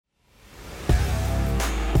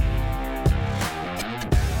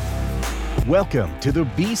Welcome to the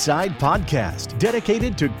B-Side Podcast,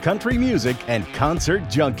 dedicated to country music and concert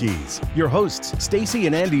junkies. Your hosts, Stacy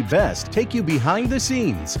and Andy Best, take you behind the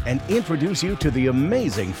scenes and introduce you to the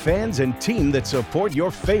amazing fans and team that support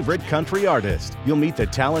your favorite country artist. You'll meet the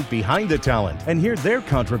talent behind the talent and hear their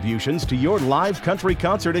contributions to your live country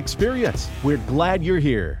concert experience. We're glad you're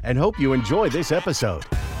here and hope you enjoy this episode.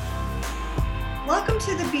 Welcome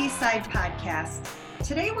to the B-Side Podcast.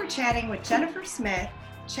 Today we're chatting with Jennifer Smith,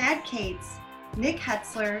 Chad Cates, Nick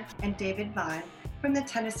Hetzler, and David Vaughn from the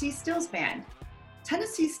Tennessee Stills Band.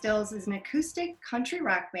 Tennessee Stills is an acoustic country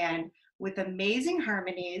rock band with amazing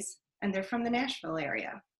harmonies, and they're from the Nashville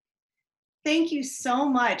area. Thank you so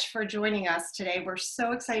much for joining us today. We're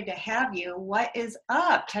so excited to have you. What is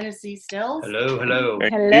up, Tennessee Stills? Hello. Hello.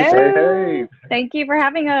 Hey. Thank you for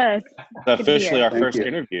having us. It's officially our first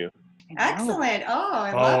interview. Excellent.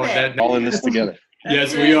 I love it. All in this together.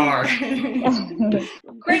 Yes, we are.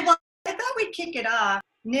 Great. Well, I thought we'd kick it off.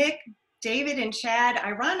 Nick, David, and Chad,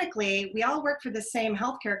 ironically, we all work for the same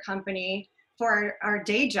healthcare company for our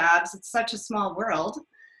day jobs. It's such a small world.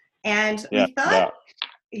 And we thought,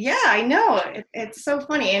 I know. It's so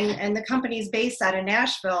funny. And the company's based out of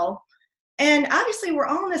Nashville. And obviously, we're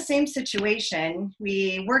all in the same situation.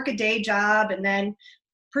 We work a day job and then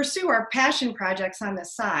pursue our passion projects on the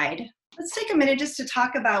side. Let's take a minute just to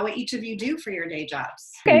talk about what each of you do for your day jobs.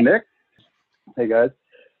 Okay. Nick. Hey guys.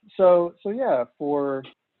 So yeah, for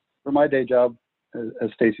my day job,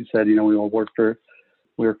 as Stacy said, we all work for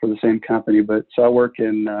the same company, but so I work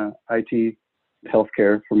in IT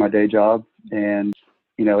healthcare for my day job, and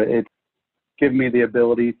it gives me the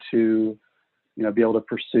ability to be able to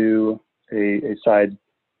pursue a side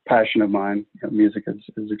passion of mine. Music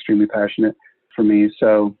is extremely passionate for me,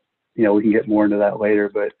 so we can get more into that later,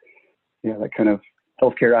 but that kind of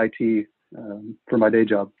healthcare IT for my day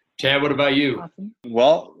job. Chad, what about you? Awesome.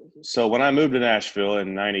 Well, so when I moved to Nashville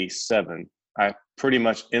in '97, I pretty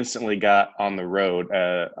much instantly got on the road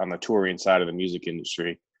on the touring side of the music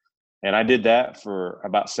industry. And I did that for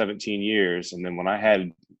about 17 years. And then when I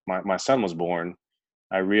had my son was born,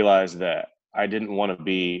 I realized that I didn't want to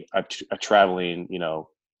be a traveling,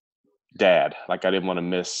 dad. Like I didn't want to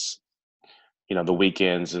miss, the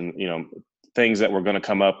weekends and, things that were going to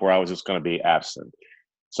come up where I was just going to be absent.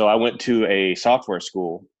 So I went to a software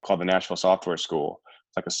school called the Nashville Software School.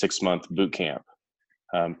 It's like a 6-month boot camp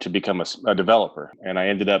to become a developer. And I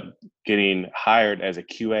ended up getting hired as a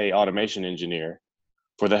QA automation engineer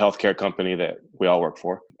for the healthcare company that we all work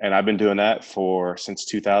for. And I've been doing that since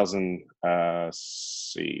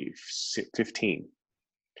 2015.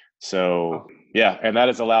 So yeah, and that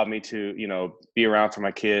has allowed me to, be around for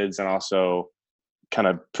my kids and also kind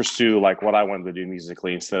of pursue like what I wanted to do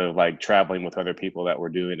musically instead of like traveling with other people that were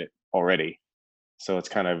doing it already. So it's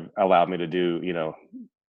kind of allowed me to do,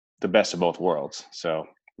 the best of both worlds. So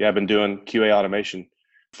yeah, I've been doing QA automation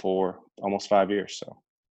for almost 5 years. So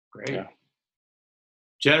great. Yeah.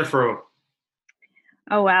 Jennifer.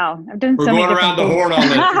 Oh wow, I've done We're so many going around the things. horn on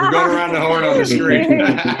we're going around the horn on the screen.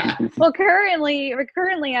 Well, currently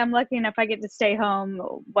I'm lucky enough I get to stay home.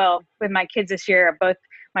 Well, with my kids this year, both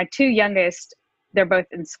my two youngest, they're both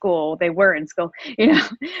in school. They were in school,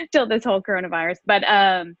 till this whole coronavirus. But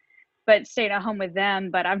staying at home with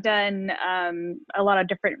them. But I've done a lot of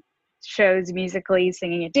different shows musically,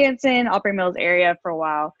 singing and dancing, Opry Mills area for a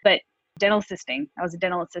while. But dental assisting. I was a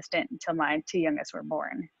dental assistant until my two youngest were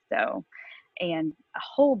born. So, and a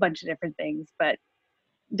whole bunch of different things. But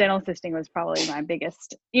dental assisting was probably my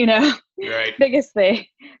biggest, Right. biggest thing.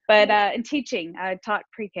 But in teaching, I taught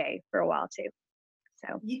pre-K for a while too.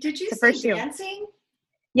 So Did you the say first year. dancing?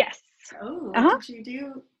 Yes. Oh, what did you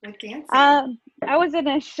do with dancing? I was in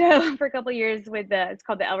a show for a couple of years with it's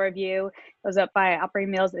called the L Review. It was up by Opry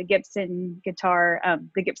Mills at the Gibson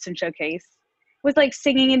the Gibson Showcase. It was like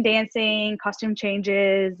singing and dancing, costume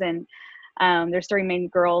changes, and there's 3 main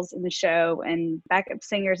girls in the show and backup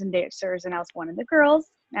singers and dancers, and I was one of the girls.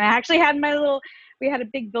 And I actually had we had a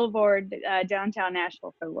big billboard downtown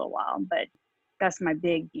Nashville for a little while, but that's my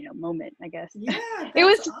big, moment, I guess. Yeah, it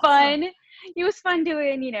was awesome. fun. It was fun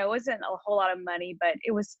doing, it wasn't a whole lot of money, but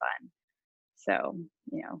it was fun. So,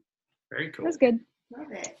 Very cool. it was good.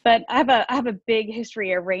 Love it. But I have a big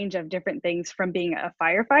history, a range of different things from being a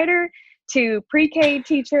firefighter to pre-K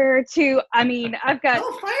teacher to, I've got.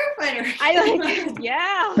 Oh, firefighter.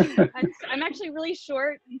 Yeah. I'm actually really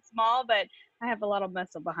short and small, but I have a lot of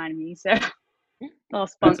muscle behind me. So, a little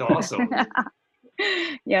spunk. That's awesome.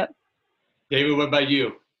 Yep. David, what about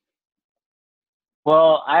you?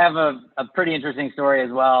 Well, I have a pretty interesting story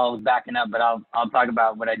as well, backing up, but I'll talk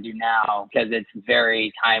about what I do now because it's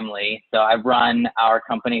very timely. So I run our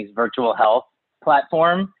company's virtual health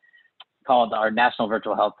platform. called our National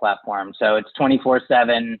Virtual Health Platform. So it's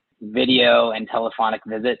 24/7 video and telephonic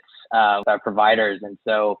visits with our providers. And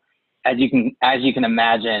so as you can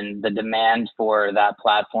imagine, the demand for that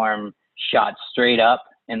platform shot straight up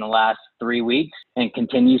in the last 3 weeks and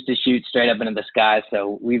continues to shoot straight up into the sky.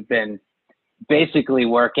 So we've been basically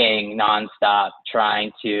working nonstop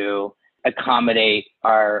trying to accommodate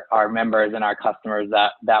our members and our customers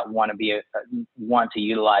that want to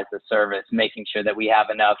utilize the service, making sure that we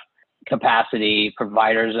have enough capacity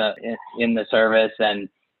providers in the service. And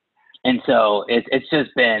so it's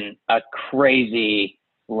just been a crazy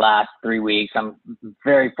last 3 weeks. I'm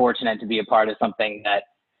very fortunate to be a part of something that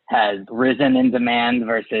has risen in demand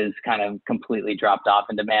versus kind of completely dropped off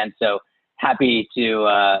in demand. So happy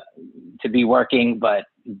to be working, but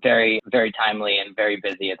very, very timely and very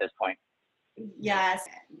busy at this point. Yes,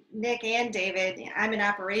 Nick and David, I'm in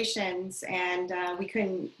operations, and we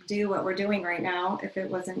couldn't do what we're doing right now if it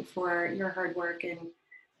wasn't for your hard work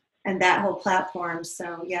and that whole platform.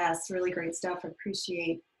 So yes, really great stuff.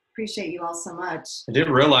 Appreciate you all so much. I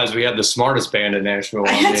didn't realize we had the smartest band in Nashville.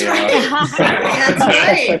 That's right.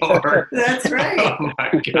 That's right. Oh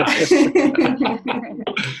my gosh.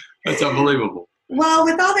 That's unbelievable. Well,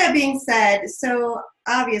 with all that being said, so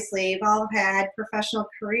obviously you've all had professional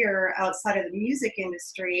career outside of the music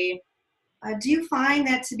industry. Do you find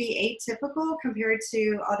that to be atypical compared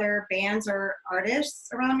to other bands or artists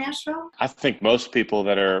around Nashville? I think most people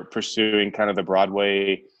that are pursuing kind of the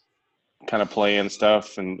Broadway kind of playing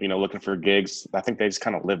stuff and, looking for gigs, I think they just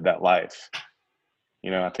kind of live that life.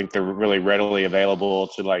 I think they're really readily available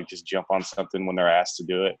to just jump on something when they're asked to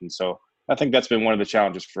do it. And so I think that's been one of the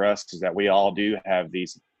challenges for us, is that we all do have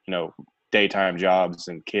these, daytime jobs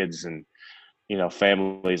and kids and,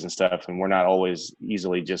 families and stuff. And we're not always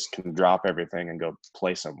easily just can drop everything and go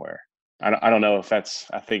play somewhere. I don't know if I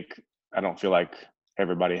don't feel like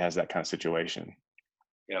everybody has that kind of situation.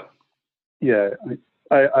 Yeah. Yeah.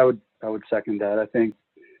 I would second that. I think,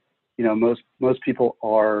 most people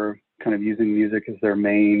are kind of using music as their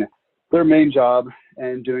main job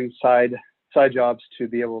and doing side jobs to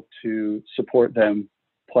be able to support them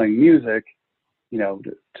playing music,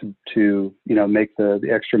 to make the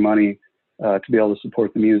extra money to be able to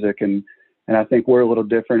support the music. And I think we're a little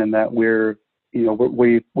different in that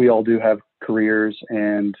we all do have careers,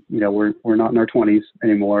 and, we're not in our 20s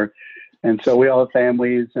anymore. And so we all have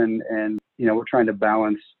families, and we're trying to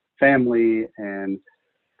balance family and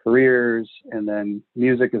careers, and then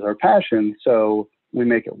music is our passion. So we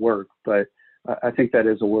make it work. But I think that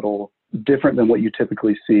is a little different than what you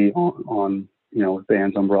typically see on with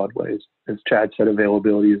bands on Broadway. As Chad said,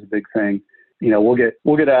 availability is a big thing. We'll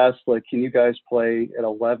get asked, like, can you guys play at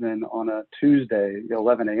 11 on a Tuesday,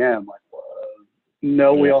 11 a.m.? Like,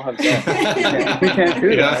 no, we all have jobs. We can't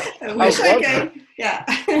do that. I wish I could. Yeah.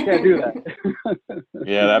 Can't do that.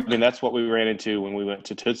 Yeah, that's what we ran into when we went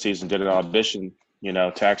to Tootsie's and did an audition,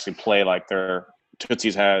 to actually play like their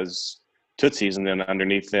Tootsie's has Tootsie's, and then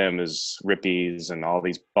underneath them is Rippies and all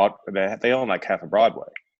these. They own like half of Broadway.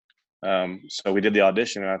 So we did the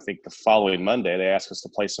audition, and I think the following Monday they asked us to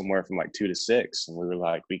play somewhere from like 2 to 6, and we were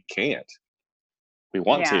like, we can't. We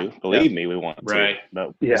want to, believe me, we want to,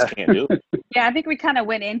 but we just can't do it. Yeah, I think we kind of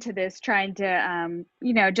went into this trying to,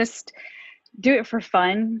 just do it for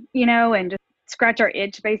fun, and just scratch our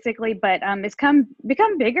itch basically. But it's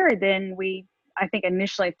become bigger than I think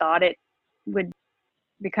initially thought it would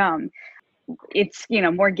become. It's,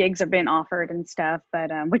 more gigs are being offered and stuff, but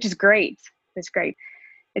which is great. It's great.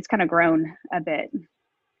 It's kind of grown a bit.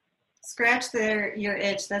 Scratch your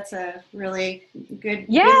itch. That's a really good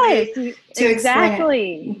way to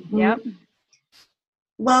exactly. Explain it. Yep.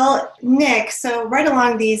 Well, Nick, so right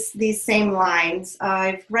along these same lines,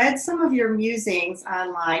 I've read some of your musings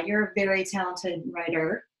online. You're a very talented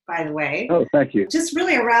writer, by the way. Oh, thank you. Just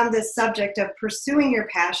really around this subject of pursuing your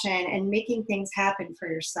passion and making things happen for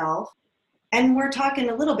yourself. And we're talking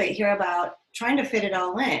a little bit here about trying to fit it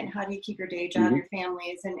all in. How do you keep your day job, your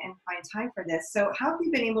families, and find time for this? So how have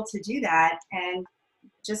you been able to do that and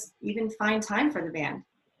just even find time for the band?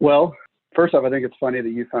 Well, first off, I think it's funny that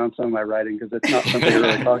you found some of my writing, because it's not something I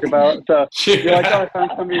really talk about. So you're like, I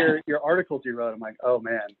found some of your articles you wrote. I'm like, oh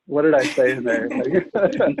man, what did I say in there?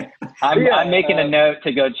 I'm making a note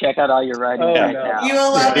to go check out all your writing now. You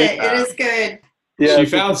will love it. It is good. Yeah, she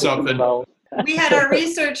found something. We had our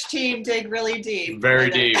research team dig really deep. Very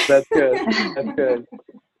deep. That's good. That's good.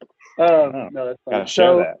 No, that's fine. Gotta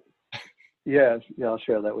share that. Yeah, I'll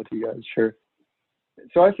share that with you guys. Sure.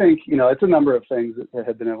 So I think, it's a number of things that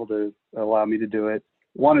have been able to allow me to do it.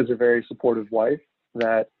 One is a very supportive wife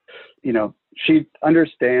that, she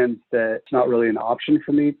understands that it's not really an option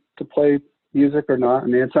for me to play music or not. I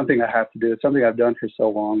mean, it's something I have to do. It's something I've done for so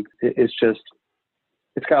long. It's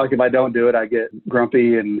kind of like if I don't do it, I get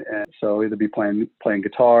grumpy, and so I'll either be playing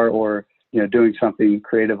guitar or doing something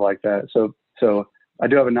creative like that. So I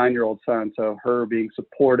do have a 9-year-old son, so her being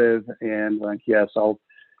supportive and like, yes, I'll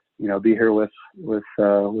be here with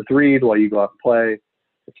Reed while you go out and play.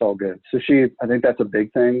 It's all good. So I think that's a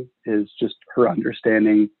big thing, is just her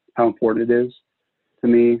understanding how important it is to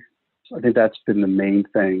me. So I think that's been the main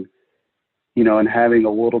thing, and having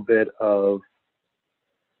a little bit of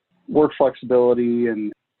work flexibility,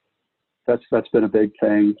 and that's been a big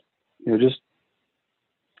thing. Just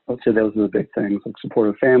let's say those are the big things, like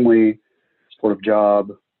supportive family, supportive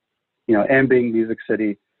job, and being Music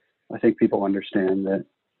City. I think people understand that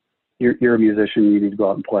you're a musician, you need to go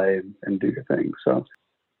out and play and do your thing. So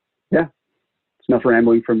yeah, it's enough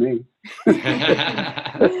rambling from me.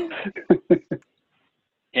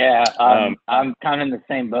 Yeah, I'm kind of in the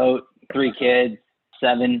same boat. 3 kids,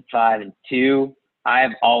 7, 5, and 2.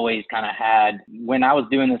 I've always kind of had, when I was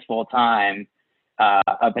doing this full time,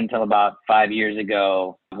 up until about 5 years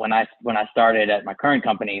ago, when I started at my current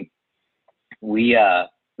company, we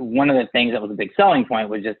one of the things that was a big selling point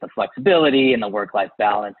was just the flexibility and the work-life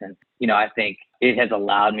balance. And I think it has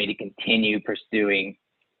allowed me to continue pursuing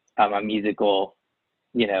my musical,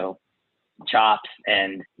 chops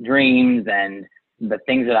and dreams and the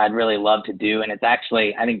things that I'd really love to do. And it's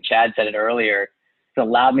actually, I think Chad said it earlier, it's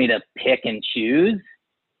allowed me to pick and choose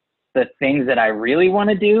the things that I really want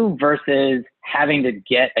to do versus having to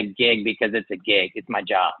get a gig because it's a gig. It's my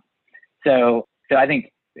job. So I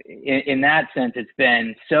think in that sense, it's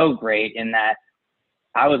been so great in that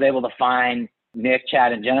I was able to find Nick,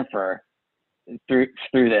 Chad, and Jennifer through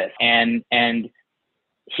this, and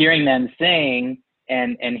hearing them sing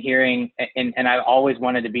and hearing, and I always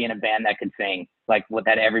wanted to be in a band that could sing, like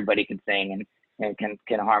that everybody could sing and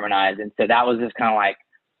can harmonize. And so that was just kind of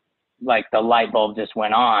like the light bulb just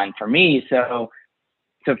went on for me. So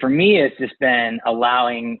for me, it's just been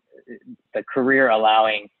allowing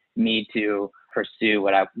me to pursue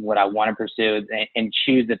what I want to pursue and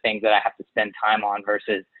choose the things that I have to spend time on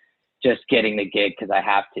versus just getting the gig because I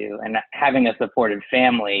have to. And having a supportive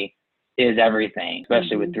family is everything,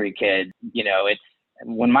 especially with 3 kids. It's,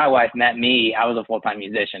 when my wife met me, I was a full-time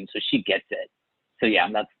musician, so she gets it. So yeah,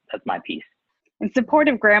 that's my piece. And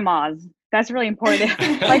supportive grandmas. That's really important.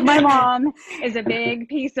 Like my mom is a big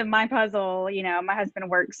piece of my puzzle. My husband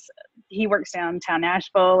works downtown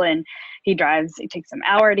Nashville, and it takes an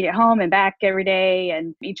hour to get home and back every day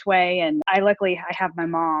and each way. And I have my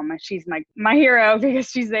mom. She's my hero because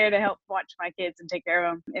she's there to help watch my kids and take care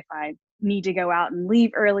of them if I need to go out and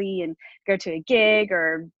leave early and go to a gig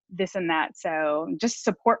or this and that. So just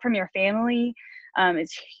support from your family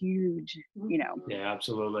is huge, Yeah,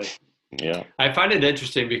 absolutely. Yeah. I find it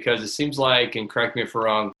interesting because it seems like, and correct me if I'm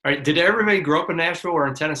wrong, did everybody grow up in Nashville or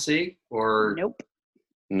in Tennessee? Or Nope.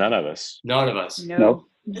 None of us. None of us. Nope.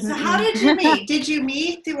 So how did you meet? Did you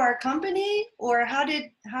meet through our company, or how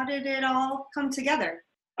did it all come together?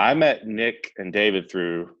 I met Nick and David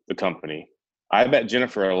through the company. I met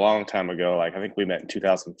Jennifer a long time ago. Like, I think we met in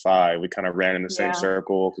 2005. We kind of ran in the same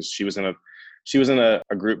circle because she was in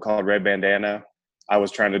a group called Red Bandana. I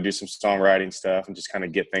was trying to do some songwriting stuff and just kind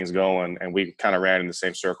of get things going. And we kind of ran in the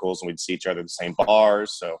same circles, and we'd see each other at the same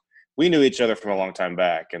bars. So we knew each other from a long time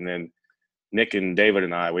back. And then Nick and David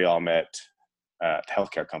and we all met at the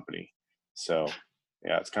healthcare company. So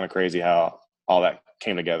yeah, it's kind of crazy how all that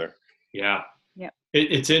came together. Yeah. Yeah.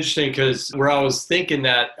 It's interesting because where I was thinking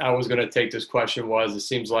that I was going to take this question was, it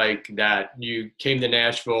seems like that you came to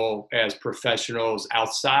Nashville as professionals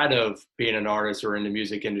outside of being an artist or in the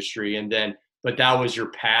music industry. But that was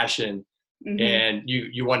your passion, and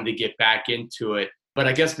you wanted to get back into it. But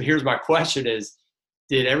I guess here's my question is,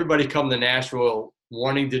 did everybody come to Nashville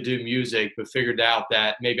wanting to do music, but figured out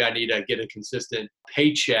that maybe I need to get a consistent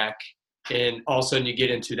paycheck, and all of a sudden you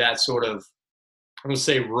get into that sort of, I'm going to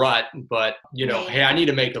say rut, but, hey, I need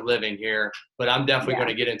to make a living here, but I'm definitely going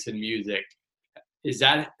to get into music. Is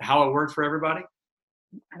that how it worked for everybody?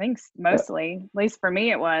 I think mostly, at least for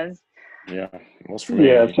me, it was. Yeah, most for me.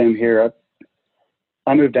 Yeah, same here.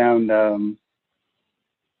 I moved down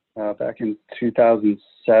back in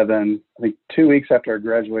 2007, I think 2 weeks after I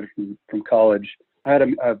graduated from college. I had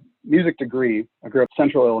a music degree. I grew up in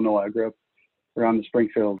Central Illinois. I grew up around the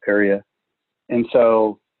Springfield area. And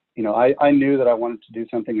so, I knew that I wanted to do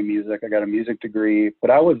something in music. I got a music degree,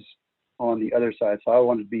 but I was on the other side. So I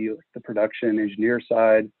wanted to be like the production engineer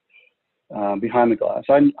side, behind the glass.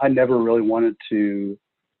 I never really wanted to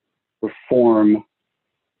perform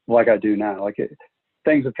like I do now.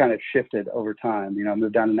 Things have kind of shifted over time. I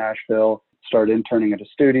moved down to Nashville. started interning at a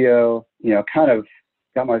studio, kind of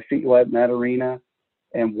got my feet wet in that arena.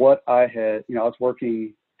 And what I had, I was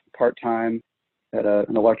working part-time at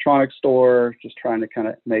an electronics store, just trying to kind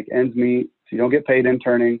of make ends meet. So you don't get paid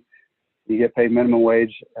interning. You get paid minimum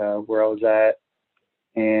wage where I was at.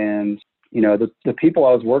 And, the people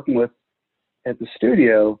I was working with at the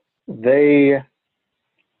studio, it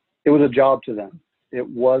was a job to them. It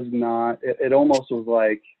was not, it almost was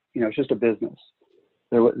like, it's just a business.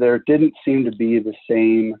 There didn't seem to be the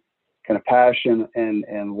same kind of passion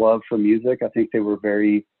and love for music. I think they were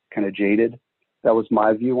very kind of jaded. That was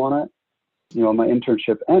my view on it. My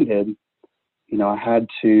internship ended, I had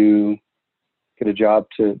to get a job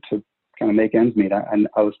to kind of make ends meet.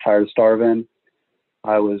 I was tired of starving.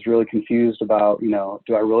 I was really confused about,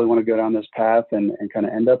 do I really want to go down this path and kind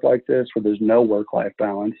of end up like this where there's no work-life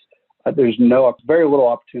balance? There's very little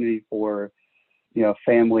opportunity for,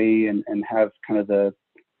 family and have kind of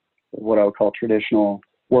what I would call traditional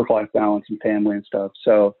work-life balance and family and stuff.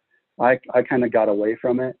 So I kind of got away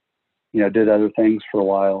from it, did other things for a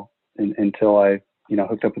while until I,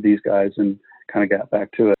 hooked up with these guys and kind of got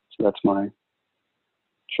back to it. So that's my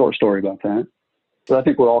short story about that. But I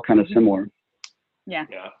think we're all kind of similar. Yeah.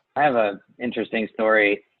 I have an interesting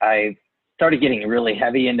story. I started getting really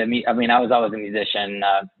heavy into me. I mean, I was always a musician,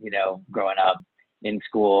 growing up in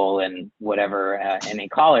school and whatever. And in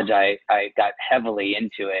college, I got heavily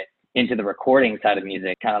into the recording side of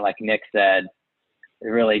music, kind of like Nick said,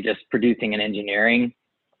 really just producing and engineering.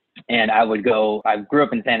 And I grew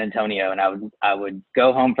up in San Antonio, and I would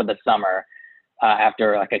go home for the summer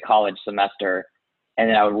after like a college semester. And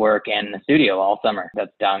then I would work in the studio all summer.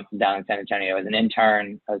 That's down in San Antonio as an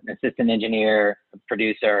intern, as an assistant engineer, a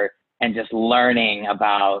producer, and just learning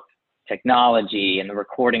about technology and the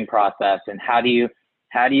recording process and how do you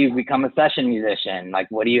become a session musician? Like,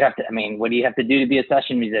 what do you have to do to be a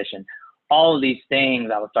session musician? All of these things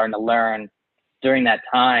I was starting to learn during that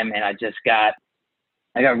time. And I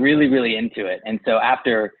got really, really into it. And so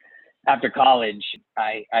after college,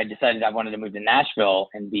 I decided I wanted to move to Nashville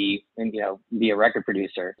and be a record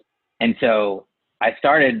producer. And so I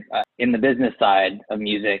started in the business side of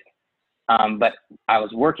music, but I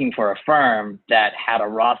was working for a firm that had a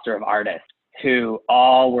roster of artists who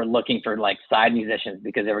all were looking for like side musicians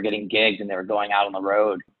because they were getting gigs and they were going out on the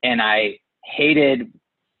road. And I hated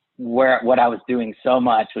what I was doing so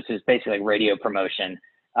much, which is basically like radio promotion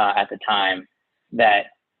at the time, that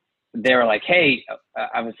they were like, hey,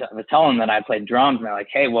 I was telling them that I played drums, and they're like,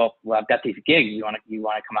 hey, well, I've got these gigs. You want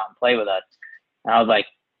to come out and play with us? And I was like,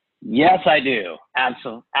 yes, I do.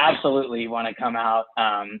 Absolutely want to come out.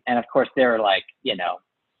 And of course they were like,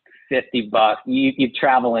 $50. You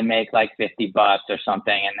travel and make like $50 or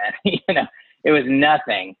something. And then, it was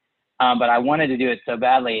nothing. But I wanted to do it so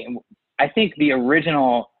badly. I think the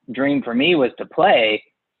original dream for me was to play,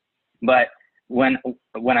 but when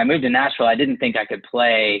I moved to Nashville, I didn't think I could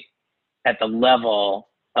play at the level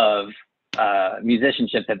of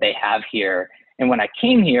musicianship that they have here. And when I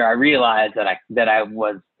came here, I realized that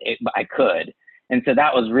I could. And so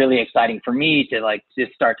that was really exciting for me to like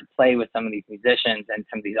just start to play with some of these musicians and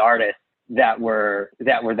some of these artists that were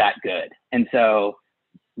that good. And so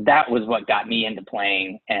that was what got me into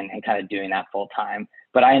playing and kind of doing that full time.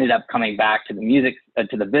 But I ended up coming back to the music,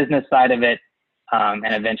 to the business side of it,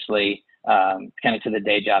 and eventually kind of to the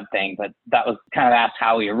day job thing. But that was kind of asked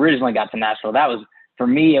how we originally got to Nashville. That was, for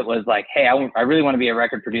me, it was like, hey, I really want to be a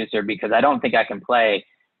record producer because I don't think I can play,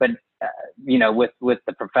 but with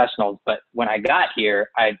the professionals. But when I got here,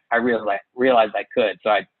 I realized I could. So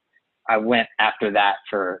I went after that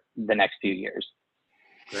for the next few years.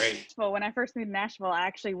 Great. Well, when I first moved to Nashville, I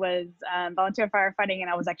actually was volunteer firefighting, and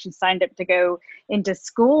I was actually signed up to go into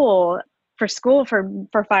school for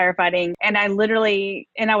firefighting. And I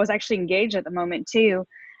was actually engaged at the moment too.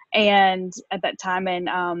 And at that time, and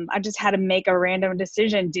I just had to make a random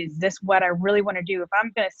decision. Is this what I really want to do? If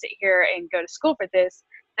I'm going to sit here and go to school for this,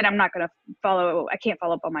 then I can't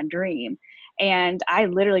follow up on my dream. And I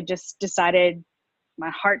literally just decided my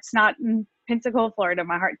heart's not in Pensacola, Florida.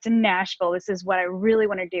 My heart's in Nashville. This is what I really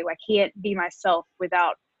want to do. I can't be myself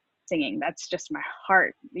without singing. That's just my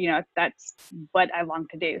heart. That's what I long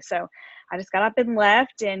to do. So I just got up and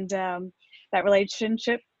left, and that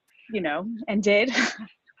relationship, ended.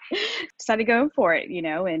 Decided to go for it,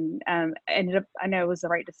 and ended up, I know it was the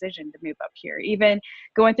right decision to move up here. Even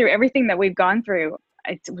going through everything that we've gone through,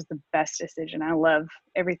 it was the best decision. I love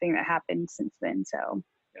everything that happened since then. So,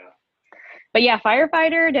 yeah. But yeah,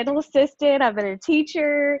 firefighter, dental assistant. I've been a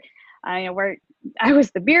teacher. I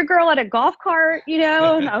was the beer girl at a golf cart, and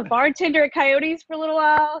I was bartender at Coyotes for a little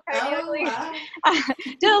while. Wow. I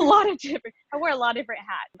did I wear a lot of different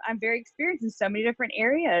hats. I'm very experienced in so many different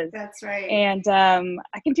areas. That's right. And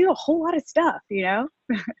I can do a whole lot of stuff,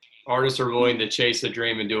 Artists are willing to chase the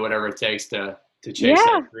dream and do whatever it takes to chase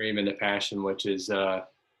that dream and the passion, which is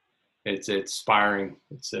it's inspiring.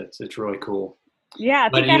 It's really cool. Yeah, I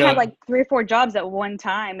think I had like 3 or 4 jobs at one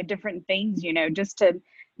time at different things, just to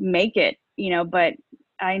make it, but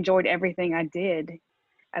I enjoyed everything I did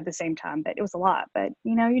at the same time. But it was a lot. But,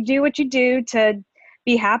 you do what you do to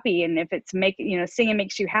be happy. And if it's singing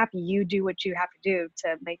makes you happy, you do what you have to do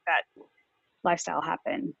to make that lifestyle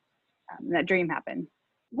happen, that dream happen.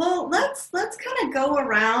 Well, let's kind of go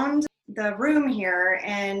around the room here,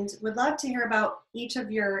 and would love to hear about each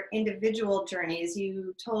of your individual journeys.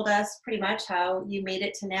 You told us pretty much how you made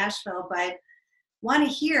it to Nashville, but want to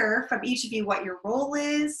hear from each of you what your role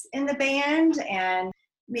is in the band and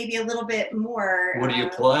maybe a little bit more. What do you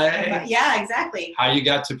play? Yeah, exactly. How you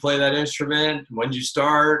got to play that instrument? When did you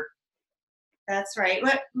start? That's right.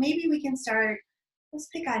 Maybe we can start. Let's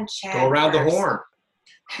pick on Chad. Go around first. the horn.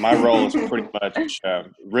 My role is pretty much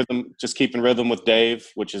rhythm, just keeping rhythm with Dave,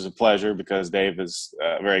 which is a pleasure because Dave is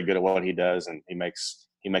very good at what he does, and he makes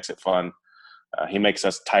it fun. He makes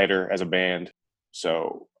us tighter as a band.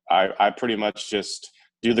 So I pretty much just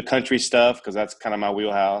do the country stuff because that's kind of my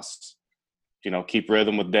wheelhouse. Keep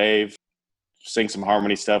rhythm with Dave, sing some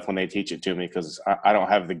harmony stuff when they teach it to me because I don't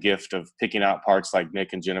have the gift of picking out parts like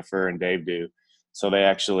Nick and Jennifer and Dave do. So they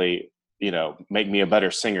actually, make me a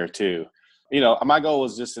better singer too. My goal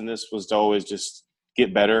was to always just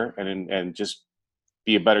get better and just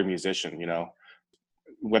be a better musician,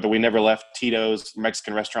 whether we never left Tito's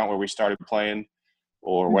Mexican restaurant where we started playing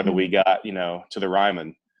or whether we got, to the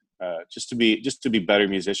Ryman, just to be better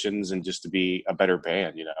musicians and just to be a better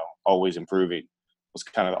band, always improving was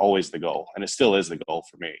kind of always the goal. And it still is the goal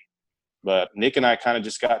for me. But Nick and I kind of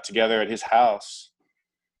just got together at his house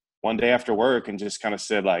one day after work and just kind of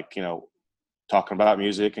said talking about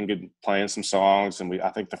music and playing some songs. And I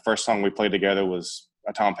think the first song we played together was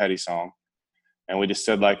a Tom Petty song. And we just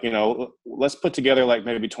said let's put together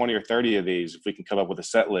maybe 20 or 30 of these if we can come up with a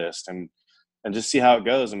set list and just see how it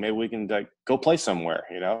goes. And maybe we can go play somewhere,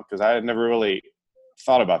 because I had never really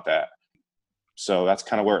thought about that. So that's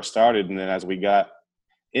kind of where it started. And then as we got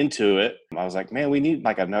into it, I was like, man, we need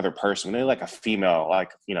another person. We need a female,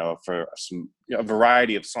 for some a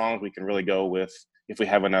variety of songs we can really go with. If we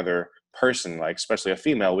have another person, especially a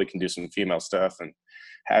female, we can do some female stuff and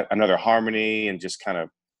have another harmony and just kind of.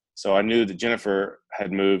 So I knew that Jennifer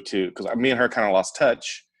had moved because me and her kind of lost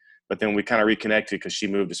touch, but then we kind of reconnected because she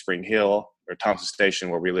moved to Spring Hill or Thompson Station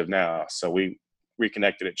where we live now. So we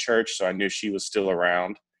reconnected at church. So I knew she was still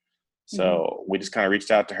around. So we just kind of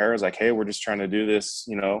reached out to her. I was like, hey, we're just trying to do this,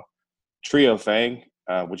 trio thing.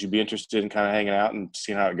 Would you be interested in kind of hanging out and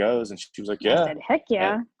seeing how it goes? And she was like, yeah. I said, heck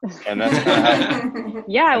yeah. And that's kind of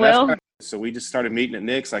yeah, I will. So we just started meeting at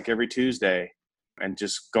Nick's every Tuesday and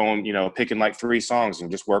just going, picking 3 songs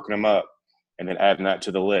and just working them up and then adding that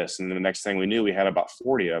to the list. And then the next thing we knew, we had about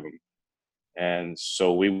 40 of them. And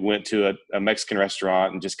so we went to a Mexican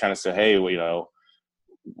restaurant and just kind of said, hey,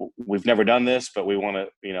 we've never done this, but we want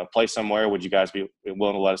to, play somewhere. Would you guys be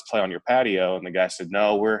willing to let us play on your patio? And the guy said,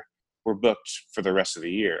 no, we're booked for the rest of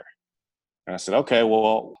the year. And I said, okay,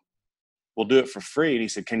 well, we'll do it for free. And he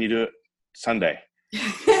said, can you do it Sunday?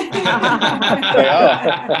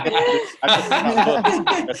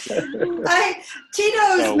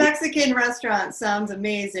 Tito's Mexican restaurant sounds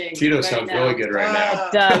amazing. Tito sounds really good right now.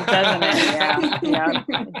 It does, doesn't it? Yeah,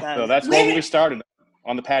 it does. So that's when we started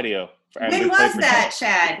on the patio. When was that,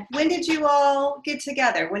 Chad? When did you all get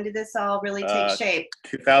together? When did this all really take shape?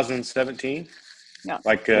 2017. Yeah.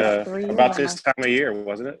 About this time of year,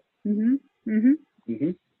 wasn't it?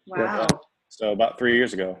 Wow. So about 3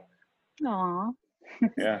 years ago. Aw.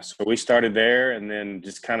 Yeah. So we started there and then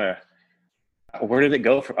just kind of, where did it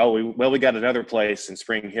go from? We got another place in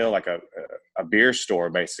Spring Hill, a beer store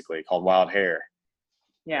basically called Wild Hare.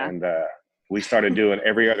 Yeah. And we started doing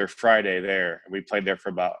every other Friday there. We played there for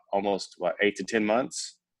about almost 8 to 10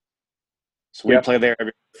 months. So we play there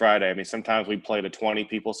every Friday. I mean, sometimes we play to 20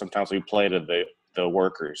 people. Sometimes we play to the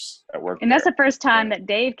workers at work. And that's the first time that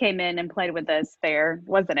Dave came in and played with us there,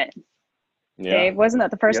 wasn't it? Yeah. Dave, wasn't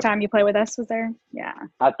that the first time you played with us was there? Yeah.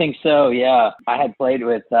 I think so, yeah. I had played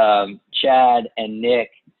with Chad and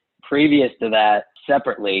Nick previous to that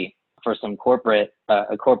separately for some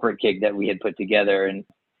a corporate gig that we had put together. And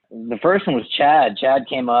the first one was Chad. Chad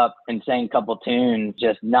came up and sang a couple tunes,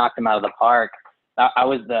 just knocked them out of the park. I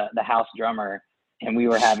was the house drummer, and we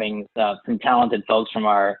were having some talented folks from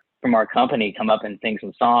our from our company come up and sing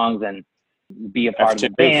some songs and be a part of the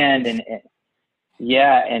band. And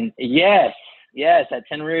yes, at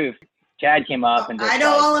Tin Roof, Chad came up and just I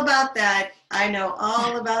know all about that. I know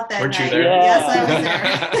all about that. Weren't night. you there? Yeah. Yes, I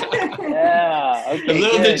was there. Yeah. Okay.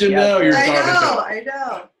 Little good. did you know you were talking to. I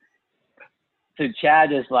know. So Chad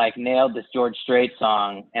just like nailed this George Strait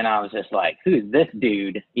song, and I was just like, "Who's this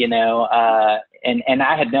dude?" You know. And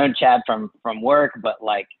I had known Chad from work, but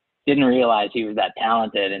like didn't realize he was that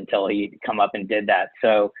talented until he come up and did that.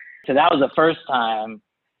 So that was the first time.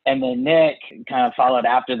 And then Nick kind of followed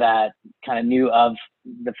after that, kind of knew of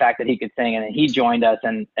the fact that he could sing, and then he joined us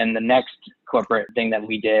in the next corporate thing that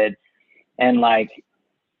we did. And like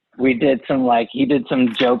we did some, like he did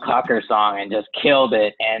some Joe Cocker song and just killed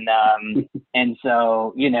it. And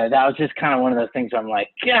so, you know, that was just kind of one of those things where I'm like,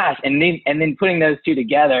 gosh, and then putting those two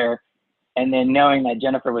together and then knowing that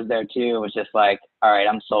Jennifer was there too, was just like, all right,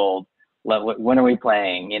 I'm sold. When are we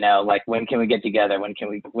playing? You know, like when can we get together? When can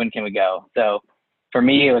we go? So for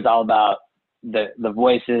me, it was all about the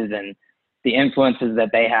voices and the influences that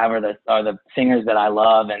they have are the singers that I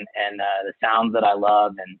love and the sounds that I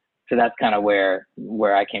love. And so that's kind of where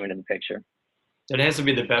I came into the picture. It has to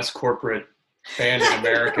be the best corporate band in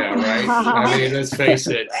America, right? I mean, let's face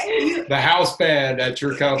it. The house band at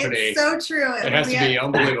your company. It's so true. It has to be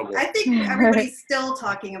unbelievable. I think everybody's still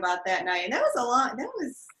talking about that night. And that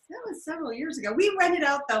was several years ago. We rented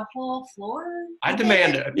out the whole floor. I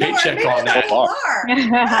demand a paycheck on that. The whole bar.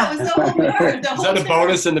 That was the whole bar. Is that a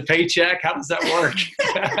bonus in the paycheck? How does that work?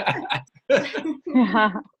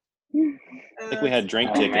 I think we had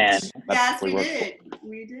drink tickets. Yes, we did.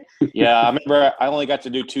 We did. Yeah, I remember I only got to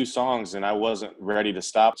do 2 songs, and I wasn't ready to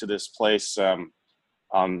stop to this place on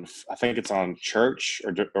I think it's on Church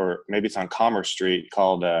or maybe it's on Commerce Street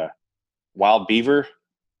called Wild Beaver,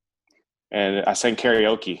 and I sang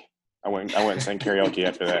karaoke. I went and sang karaoke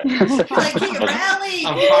after that. Like rally.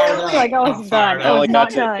 I'm fired up. Like I was done. I only not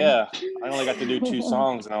got done. I only got to do 2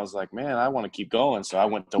 songs, and I was like, man, I want to keep going. So I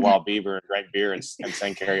went to Wild Beaver and drank beer and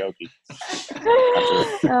sang karaoke.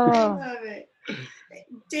 Oh. Love it.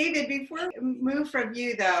 David, before we move from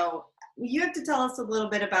you, though, you have to tell us a little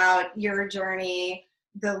bit about your journey,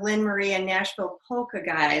 the Lynn Marie and Nashville Polka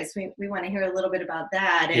guys. We want to hear a little bit about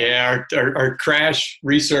that. And Yeah, our crash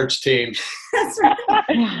research team that's right.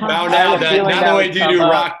 found out that not only do you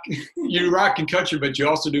do rock and country, but you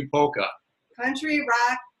also do polka. Country,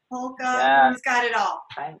 rock, polka, Yeah. he's got it all.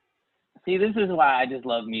 See, this is why I just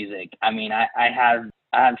love music. I mean, I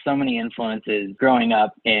have so many influences growing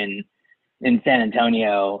up in San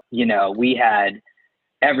Antonio. You know, we had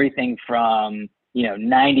everything from, you know,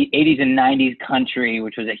 80s and 90s country,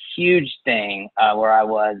 which was a huge thing where I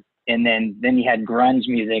was. And then you had grunge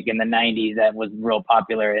music in the 90s that was real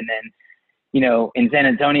popular. And then, you know, in San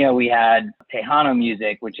Antonio, we had Tejano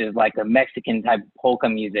music, which is like a Mexican type polka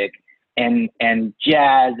music, and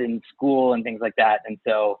jazz in school and things like that. And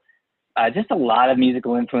so just a lot of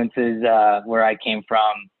musical influences where I came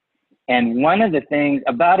from. And one of the things,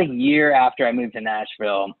 about a year after I moved to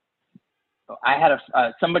Nashville, I had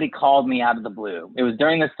somebody called me out of the blue. It was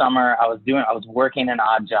during the summer. I was working an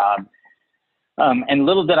odd job. And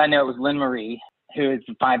little did I know it was Lynn Marie, who is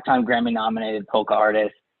a 5-time Grammy nominated polka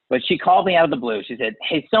artist. But she called me out of the blue. She said,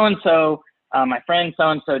 hey, so-and-so, my friend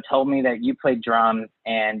so-and-so told me that you played drums,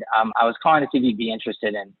 and I was calling to see if you'd be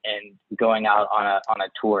interested in going out on a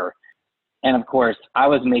tour. And of course, I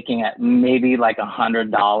was making maybe like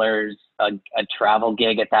 $100 a travel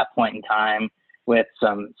gig at that point in time, with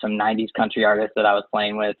some 90s country artists that I was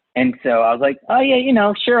playing with. And so I was like, oh yeah, you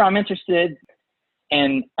know, sure, I'm interested.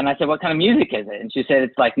 And I said, what kind of music is it? And she said,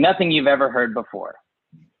 it's like nothing you've ever heard before.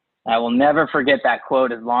 I will never forget that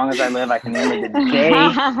quote as long as I live. I can remember the day.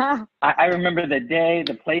 I remember the day,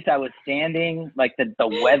 the place I was standing, like the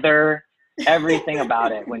weather, everything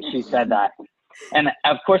about it when she said that. And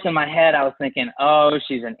of course, in my head, I was thinking, oh,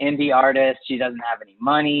 she's an indie artist. She doesn't have any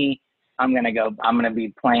money. I'm going to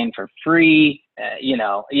be playing for free. You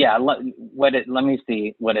know, yeah, let me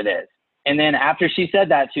see what it is. And then after she said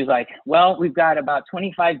that, she was like, well, we've got about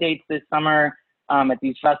 25 dates this summer at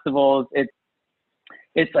these festivals.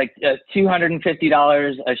 It's like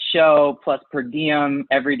 $250 a show plus per diem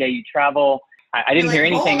every day you travel. I didn't hear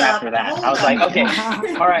anything after that. I was like, okay,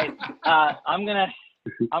 all right, I'm going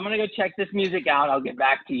to go check this music out. I'll get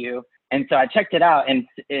back to you. And so I checked it out, and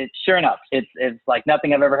sure enough, it's like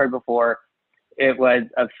nothing I've ever heard before. It was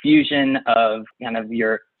a fusion of kind of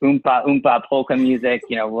your oompa oompa polka music,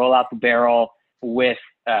 you know, roll out the barrel, with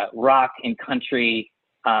rock and country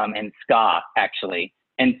and ska, actually.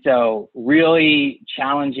 And so really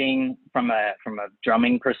challenging from a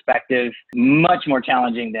drumming perspective, much more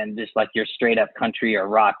challenging than just like your straight up country or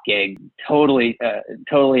rock gig. Totally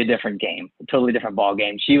a different game, totally different ball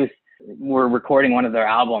game. We're recording one of their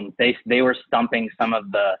albums. They were stumping some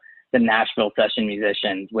of the Nashville session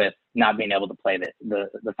musicians with not being able to play the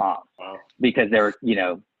songs. Wow. Because they were,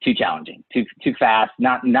 too challenging, too fast,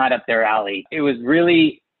 not up their alley. It was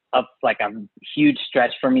really like a huge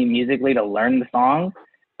stretch for me musically to learn the songs,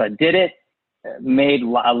 but did it. Made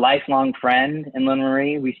a lifelong friend in Lynn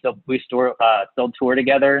Marie. We still tour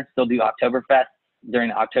together, still do Oktoberfest during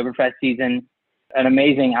the Oktoberfest season. An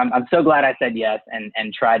amazing, I'm so glad I said yes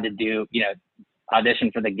and tried to do,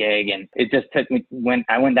 audition for the gig. And it just took me, when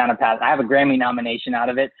I went down a path, I have a Grammy nomination out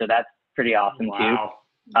of it. So that's pretty awesome too.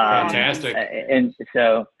 Fantastic. And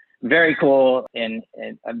so very cool. And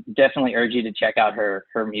I definitely urge you to check out her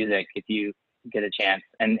music if you get a chance.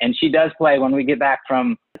 And she does play when we get back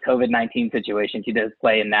from the COVID-19 situation. She does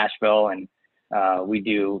play in Nashville, and we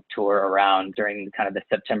do tour around during kind of the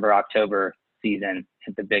September, October season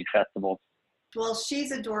at the big festivals. Well,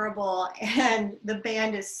 she's adorable, and the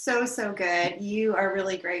band is so good. You are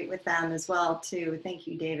really great with them as well, too. Thank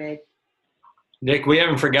you, David. Nick, we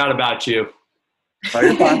haven't forgot about you.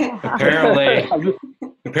 Apparently,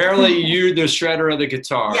 you're the shredder of the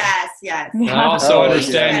guitar. Yes. I also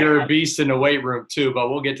understand you're a beast in the weight room, too, but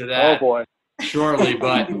we'll get to that shortly.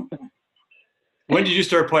 But when did you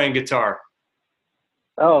start playing guitar?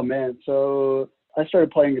 Oh, man. So I started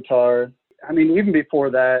playing guitar. I mean, even before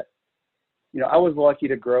that, I was lucky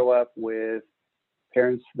to grow up with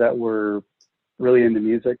parents that were really into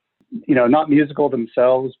music, not musical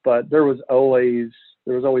themselves, but there was always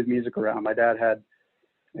music around. My dad had,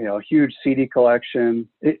 a huge CD collection.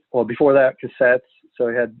 Before that, cassettes. So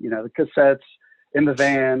he had, the cassettes in the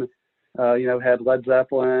van, had Led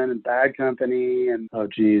Zeppelin and Bad Company and,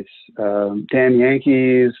 Dan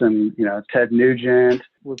Yankees and, Ted Nugent.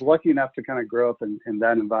 Was lucky enough to kind of grow up in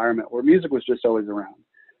that environment where music was just always around.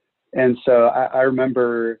 And so I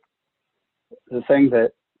remember the thing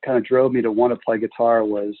that kind of drove me to want to play guitar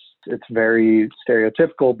was, it's very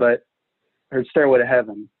stereotypical, but I heard Stairway to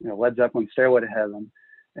Heaven, Led Zeppelin, Stairway to Heaven.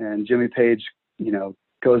 And Jimmy Page,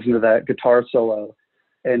 goes into that guitar solo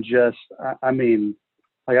and just,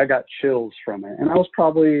 I got chills from it. And I was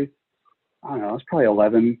probably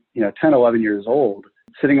 11 years old,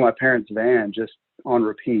 sitting in my parents' van, just on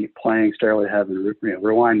repeat, playing Stairway to Heaven,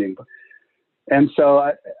 rewinding. And so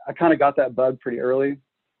I kind of got that bug pretty early,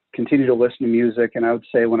 continued to listen to music. And I would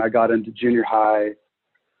say when I got into junior high,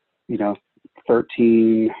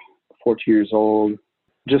 13, 14 years old,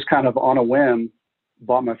 just kind of on a whim,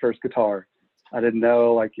 bought my first guitar. I didn't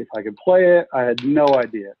know if I could play it. I had no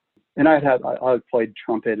idea. And I played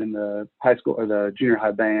trumpet in the high school or the junior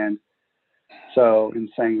high band. So, and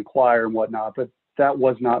sang in choir and whatnot, but that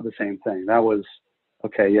was not the same thing. That was,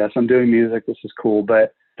 okay, yes, I'm doing music. This is cool,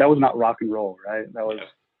 but that was not rock and roll, right? That was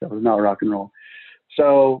not rock and roll.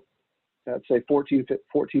 So I'd say 14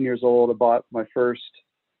 years old, I bought my first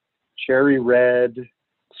cherry red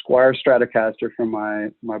Squier Stratocaster from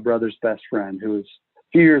my brother's best friend, who was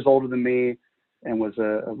a few years older than me and was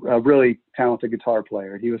a really talented guitar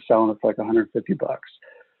player. He was selling it for like $150.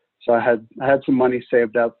 So I had some money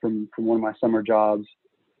saved up from one of my summer jobs,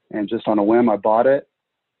 and just on a whim, I bought it.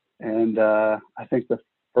 And I think the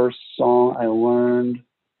first song I learned,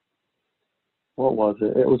 what was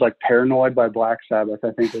it? It was like Paranoid by Black Sabbath.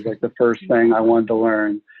 I think was like the first thing I wanted to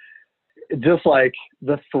learn. Just like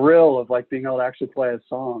the thrill of like being able to actually play a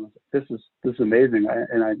song. This is amazing.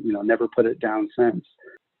 I never put it down since.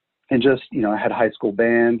 And just, I had high school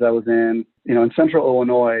bands I was in, in Central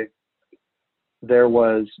Illinois. There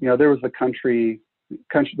was the country,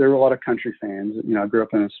 there were a lot of country fans. I grew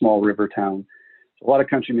up in a small river town, a lot of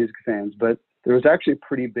country music fans, but there was actually a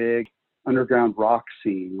pretty big underground rock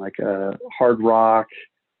scene, like hard rock.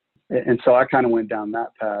 And so I kind of went down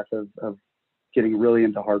that path of getting really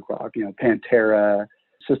into hard rock, Pantera,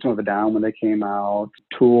 System of a Down when they came out,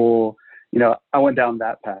 Tool, I went down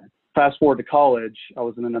that path. Fast forward to college, I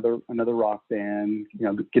was in another rock band,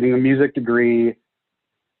 getting a music degree,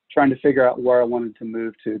 trying to figure out where I wanted to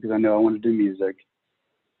move to because I know I wanted to do music.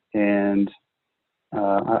 And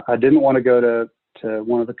I didn't want to go to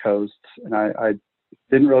one of the coasts, and I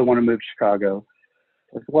didn't really want to move to Chicago.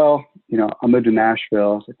 Like, well, I moved to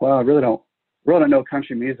Nashville. I was like, well, I really don't know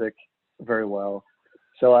country music very well.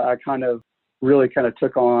 So I really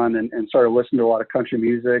took on and started listening to a lot of country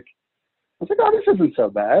music. I was like, oh, this isn't so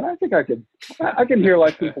bad. I think I can hear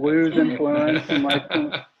like some blues influence and like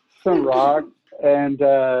some rock. And,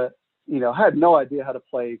 I had no idea how to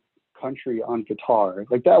play country on guitar.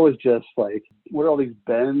 Like that was just like, what are all these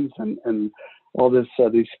bends and all this,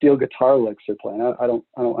 these steel guitar licks they're playing? I don't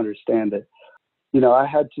understand it. You know, I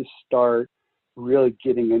had to start really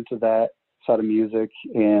getting into that side of music,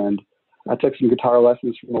 and I took some guitar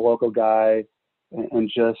lessons from a local guy and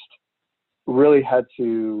just really had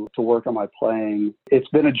to work on my playing. It's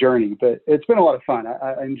been a journey, but it's been a lot of fun.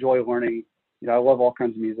 I enjoy learning. You know, I love all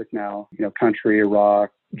kinds of music now, you know, country,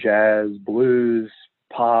 rock, jazz, blues,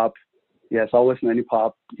 pop. Yes, I'll listen to any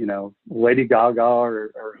pop, you know, Lady Gaga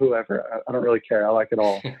or whoever. I don't really care. I like it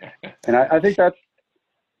all. And I think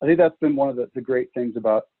that's been one of the great things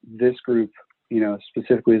about this group, you know,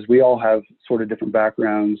 specifically, is we all have sort of different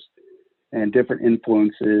backgrounds and different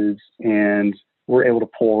influences, and we're able to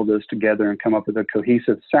pull those together and come up with a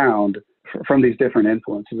cohesive sound from these different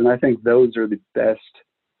influences. And I think those are the best.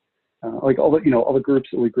 Like all the groups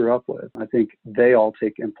that we grew up with, I think they all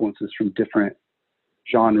take influences from different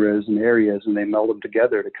genres and areas, and they meld them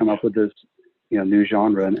together to come up with this, you know, new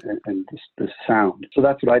genre and this sound. So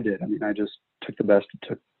that's what I did. I mean, I just took the best,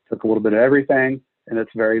 took a little bit of everything, and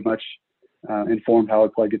it's very much informed how I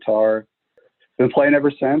play guitar. Been playing ever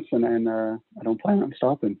since, and I don't plan on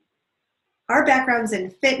stopping. Our background's in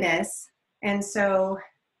fitness, and so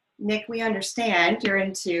Nick, we understand you're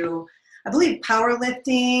into, I believe,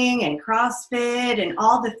 powerlifting and CrossFit and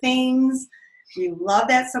all the things. You love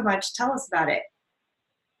that so much. Tell us about it.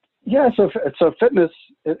 Yeah, so fitness,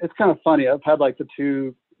 it's kind of funny. I've had like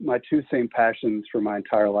my two same passions for my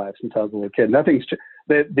entire life since I was a little kid. Nothing's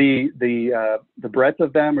the breadth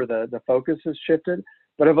of them or the focus has shifted,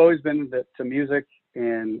 but I've always been to music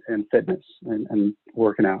and fitness and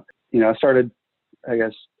working out. You know, I started, I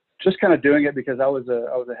guess, just kind of doing it because I was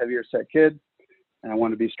a heavier set kid, and I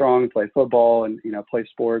wanted to be strong and play football and, you know, play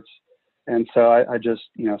sports. And so I just,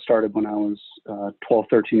 you know, started when I was 12,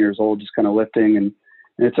 13 years old, just kind of lifting. And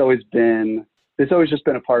it's always just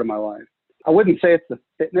been a part of my life. I wouldn't say it's the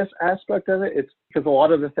fitness aspect of it. It's because a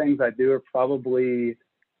lot of the things I do are probably,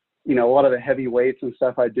 you know, a lot of the heavy weights and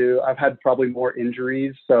stuff I do, I've had probably more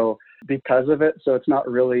injuries. So because of it, so it's not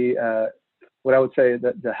really what I would say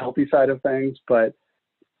the healthy side of things, but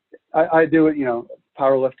I do it, you know,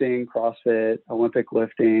 powerlifting, CrossFit, Olympic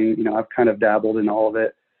lifting, you know, I've kind of dabbled in all of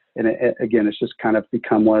it. And again, it's just kind of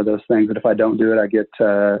become one of those things that if I don't do it, I get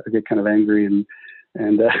kind of angry.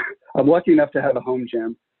 And I'm lucky enough to have a home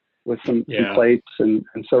gym with some plates. And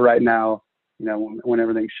so right now, you know, when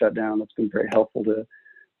everything's shut down, it's been very helpful to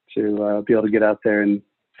be able to get out there and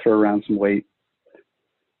throw around some weight.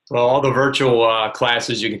 Well, all the virtual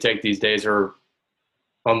classes you can take these days are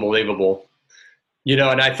unbelievable. You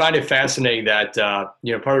know, and I find it fascinating that,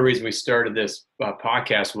 you know, part of the reason we started this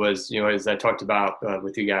podcast was, you know, as I talked about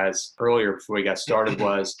with you guys earlier before we got started,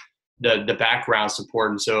 was the background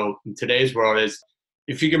support. And so in today's world is,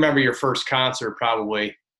 if you can remember your first concert,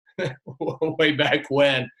 probably way back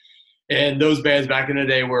when, and those bands back in the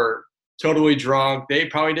day were totally drunk. They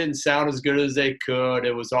probably didn't sound as good as they could.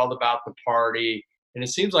 It was all about the party. And it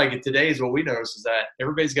seems like in today's, what we notice is that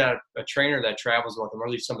everybody's got a trainer that travels with them, or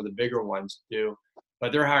at least some of the bigger ones do.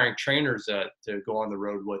 But they're hiring trainers to go on the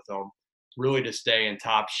road with them, really to stay in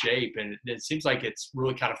top shape. And it seems like it's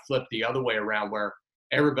really kind of flipped the other way around, where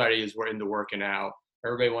everybody is into working out.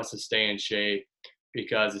 Everybody wants to stay in shape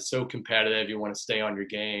because it's so competitive. You want to stay on your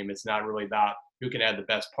game. It's not really about who can have the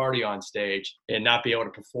best party on stage and not be able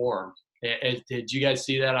to perform. Did you guys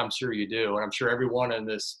see that? I'm sure you do. And I'm sure everyone in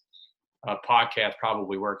this podcast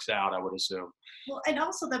probably works out, I would assume. Well, and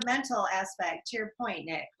also the mental aspect, to your point,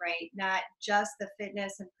 Nick, right? Not just the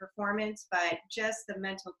fitness and performance, but just the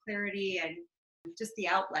mental clarity and just the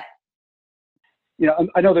outlet. You know,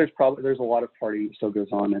 I know there's a lot of partying that still goes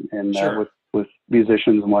on and sure. with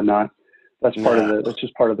musicians and whatnot. That's that's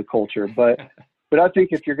just part of the culture. But I think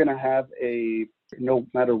if you're going to have no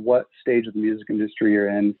matter what stage of the music industry you're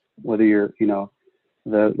in, whether you're, you know,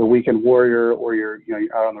 the weekend warrior or you're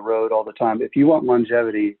out on the road all the time, if you want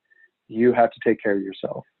longevity, you have to take care of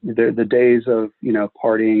yourself. The days of, you know,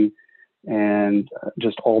 partying and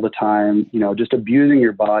just all the time, you know, just abusing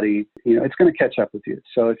your body, you know, it's going to catch up with you.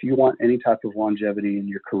 So if you want any type of longevity in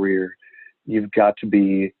your career, you've got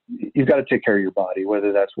to take care of your body,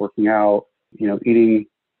 whether that's working out, you know, eating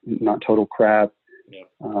not total crap.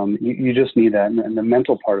 Yeah. You just need that. And the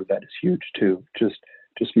mental part of that is huge too. Just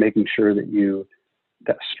making sure that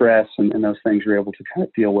that stress and those things you're able to kind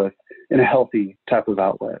of deal with in a healthy type of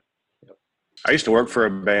outlet. I used to work for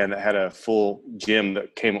a band that had a full gym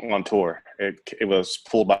that came on tour. It was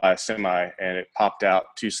pulled by a semi, and it popped out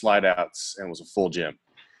 2 slide outs and was a full gym.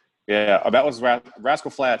 Yeah, that was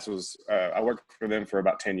Rascal Flatts. I worked for them for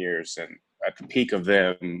about 10 years, and at the peak of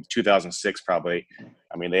them, 2006 probably,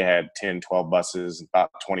 I mean, they had 10, 12 buses,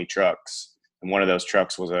 about 20 trucks. And one of those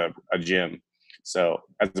trucks was a gym. So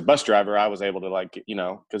as a bus driver, I was able to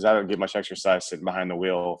because I don't get much exercise sitting behind the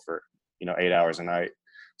wheel for, 8 hours a night.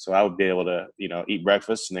 So I would be able to, eat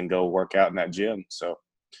breakfast and then go work out in that gym. So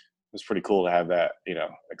it was pretty cool to have that,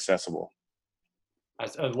 accessible.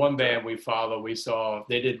 One band we saw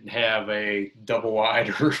they didn't have a double wide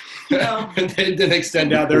or No. they didn't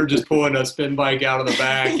extend out. They were just pulling a spin bike out of the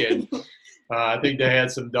back, and I think they had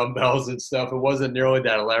some dumbbells and stuff. It wasn't nearly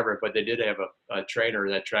that elaborate, but they did have a trainer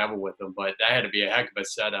that traveled with them. But that had to be a heck of a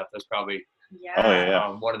setup. That's probably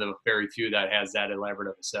one of the very few that has that elaborate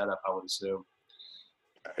of a setup, I would assume.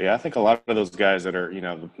 Yeah, I think a lot of those guys that are,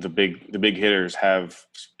 the big hitters have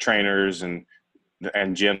trainers and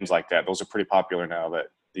gyms like that. Those are pretty popular now that,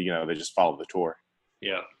 they just follow the tour.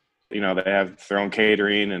 Yeah. They have their own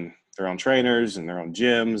catering and their own trainers and their own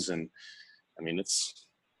gyms. And I mean, it's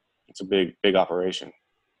a big operation.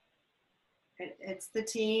 It's the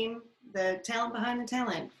team, the talent behind the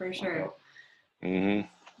talent, for sure. Mm-hmm.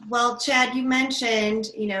 Well, Chad, you mentioned,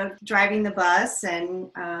 driving the bus, and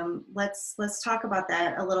let's talk about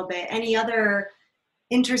that a little bit. Any other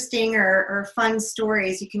interesting or fun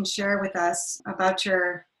stories you can share with us about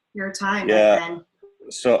your time? Yeah.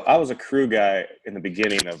 So I was a crew guy in the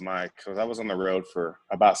beginning of because I was on the road for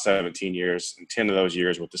about 17 years, and 10 of those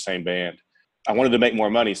years with the same band. I wanted to make more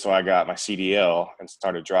money, so I got my CDL and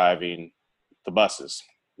started driving the buses,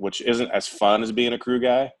 which isn't as fun as being a crew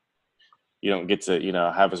guy. You don't get to,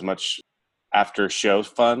 have as much after show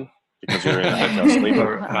fun because you're in a hotel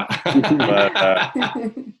sleeper.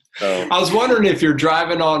 So I was wondering if you're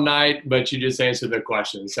driving all night, but you just answered the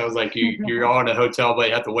question. It sounds like you're all in a hotel, but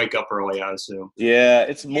you have to wake up early, I assume. Yeah,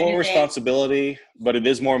 it's more responsibility, but it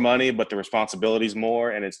is more money, but the responsibility is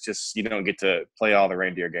more, and it's just you don't get to play all the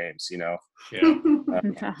reindeer games,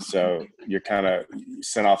 Yeah. So you're kind of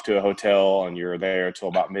sent off to a hotel, and you're there until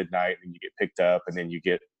about midnight, and you get picked up, and then you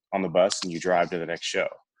get on the bus and you drive to the next show,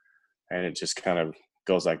 and it just kind of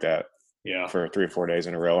goes like that. Yeah. For 3 or 4 days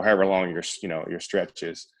in a row, however long your stretch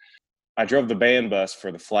is. I drove the band bus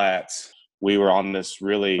for the Flats. We were on this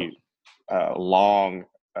really long,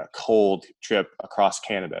 cold trip across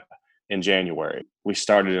Canada in January. We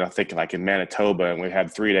started, I think, in Manitoba, and we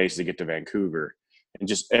had 3 days to get to Vancouver. And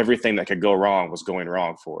just everything that could go wrong was going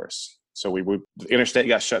wrong for us. So the interstate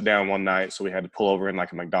got shut down one night, so we had to pull over in a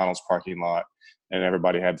McDonald's parking lot, and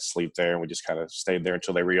everybody had to sleep there, and we just kind of stayed there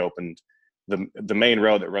until they reopened. The main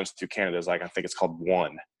road that runs through Canada is I think it's called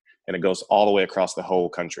 1, and it goes all the way across the whole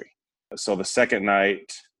country. So the second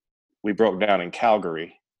night we broke down in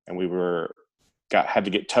Calgary, and we had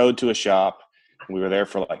to get towed to a shop. And we were there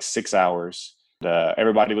for 6 hours.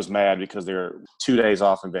 Everybody was mad because they were 2 days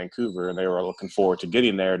off in Vancouver, and they were looking forward to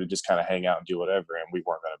getting there to just kind of hang out and do whatever. And we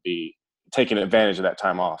weren't going to be taking advantage of that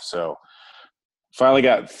time off. So finally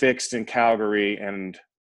got fixed in Calgary, and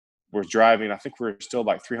we're driving. I think we're still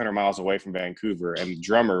 300 miles away from Vancouver, and the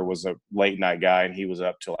drummer was a late night guy, and he was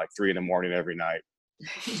up till 3 a.m. every night.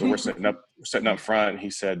 So we're sitting up front, and he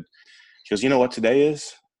goes, "You know what today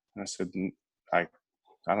is?" And I said, I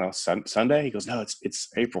don't know, Sunday? He goes, "No, it's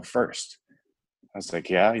April 1st. I was like,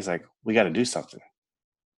 "Yeah." He's like, "We got to do something."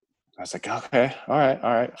 I was like, "Okay, all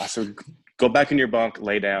right." I said, "Go back in your bunk,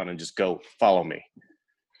 lay down, and just go follow me."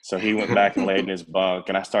 So he went back and laid in his bunk,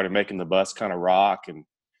 and I started making the bus kind of rock and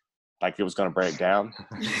like it was going to break down.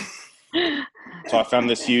 So I found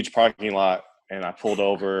this huge parking lot, and I pulled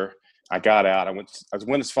over. I got out. I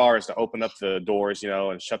went as far as to open up the doors,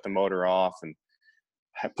 and shut the motor off, and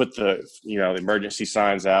I put the emergency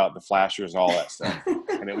signs out, the flashers, and all that stuff.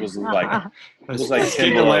 And it was like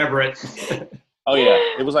 10 below. Elaborate. Oh yeah,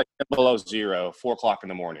 it was 10 below zero, 4 o'clock in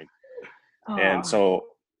the morning. And so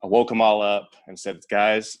I woke them all up and said,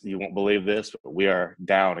 "Guys, you won't believe this, but we are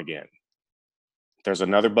down again. There's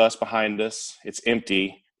another bus behind us. It's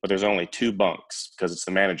empty, but there's only 2 bunks because it's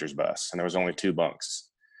the manager's bus, and there was only 2 bunks."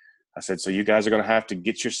 I said, "So you guys are going to have to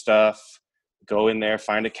get your stuff, go in there,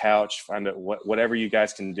 find a couch, whatever you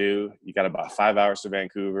guys can do. You got about 5 hours to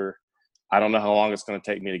Vancouver. I don't know how long it's going to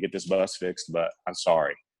take me to get this bus fixed, but I'm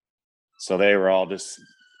sorry." So they were all just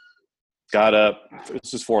got up.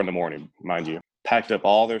 This is 4 a.m, mind you. Packed up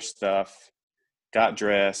all their stuff, got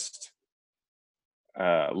dressed,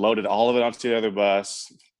 loaded all of it onto the other bus,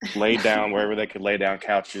 laid down wherever they could lay down,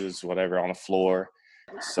 couches, whatever, on the floor.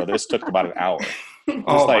 So this took about an hour. It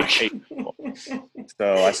was 8 people.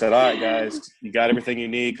 So I said, "All right, guys, you got everything you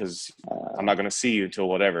need because I'm not going to see you until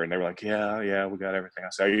whatever." And they were like, yeah, we got everything. I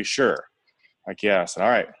said, "Are you sure?" Like, "Yeah." I said, "All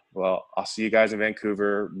right, well, I'll see you guys in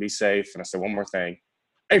Vancouver. Be safe." And I said, "One more thing.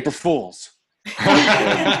 April Fools." There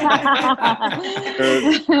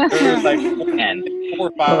was like And 4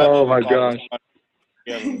 or 5 of Oh them my thought it was gosh. funny.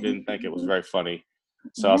 The other one didn't think it was very funny.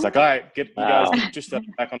 So I was like, all right, you guys Wow. get your stuff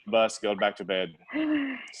back on the bus, go back to bed.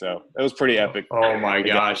 So it was pretty epic. Oh my It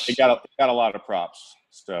gosh. got a lot of props.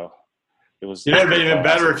 So it was. You know, it'd been even awesome.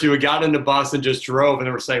 better if you had gotten in the bus and just drove and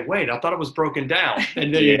they were saying, wait, I thought it was broken down.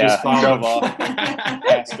 And then you just Yeah, followed. drove off.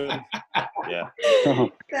 Yeah,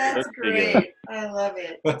 That's pretty great. I love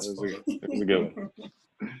it. it was a good one.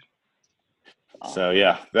 So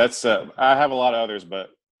yeah, that's. I have a lot of others, but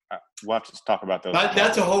we'll have to talk about those.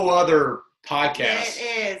 That's a whole other podcast.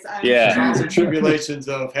 It is. Yeah. Trials and tribulations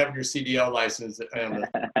of having your CDL license.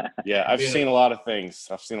 Yeah, I've seen a lot of things.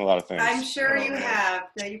 I'm sure you have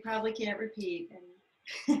that you probably can't repeat.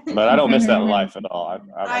 But I don't miss that life at all.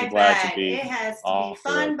 I'm glad bet. to be. It has to be off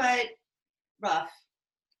fun, the- but rough.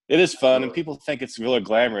 It is fun, and people think it's really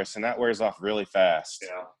glamorous, and that wears off really fast.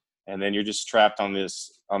 Yeah. And then you're just trapped on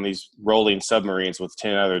these rolling submarines with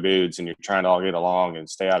 10 other dudes, and you're trying to all get along and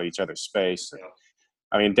stay out of each other's space. Yeah.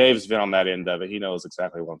 I mean, Dave's been on that end of it. He knows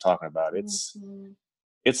exactly what I'm talking about. It's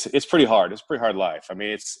pretty hard. It's a pretty hard life. I mean,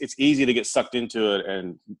 it's easy to get sucked into it,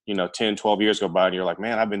 and 10, 12 years go by, and you're like,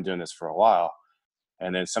 man, I've been doing this for a while.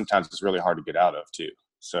 And then sometimes it's really hard to get out of too.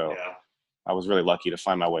 So Yeah. I was really lucky to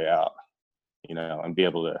find my way out, and be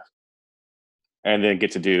able to, and then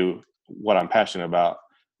get to do what I'm passionate about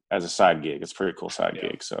as a side gig. It's a pretty cool side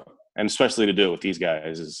gig. So, and especially to do it with these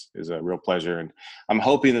guys is a real pleasure. And I'm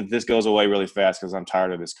hoping that this goes away really fast because I'm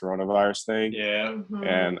tired of this coronavirus thing. Yeah.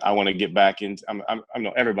 And I want to get back into, I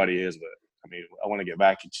know everybody is, but I mean, I want to get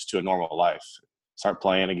back just to a normal life, start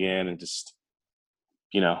playing again and just,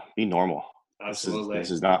 be normal. Absolutely.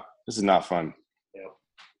 This is not fun.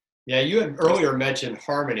 Yeah, you had earlier mentioned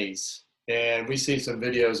harmonies, and we see some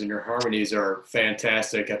videos, and your harmonies are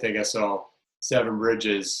fantastic. I think I saw Seven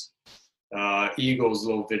Bridges, Eagles'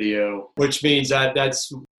 little video, which means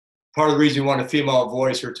that's part of the reason we want a female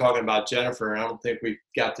voice. We're talking about Jennifer, and I don't think we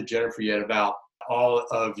got to Jennifer yet about all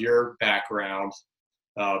of your background,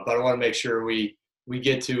 but I want to make sure we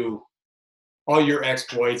get to all your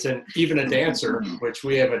exploits and even a dancer, which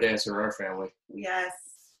we have a dancer in our family. Yes.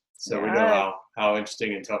 So we know how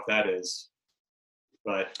interesting and tough that is.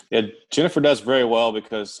 But yeah, Jennifer does very well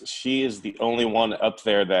because she is the only one up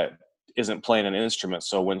there that isn't playing an instrument.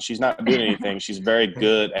 So when she's not doing anything, she's very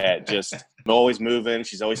good at just always moving.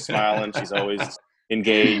 She's always smiling. She's always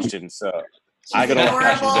engaged. And so I don't know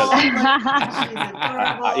how she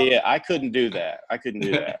does it. I couldn't do that.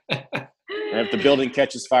 And if the building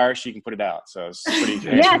catches fire, she can put it out. So it's pretty.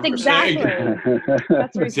 Yes, exactly.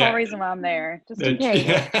 That's the Yeah. whole reason why I'm there, just in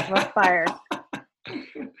case of fire.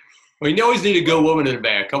 Well, you always need a good woman in the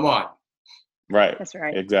band. Come on, Right. That's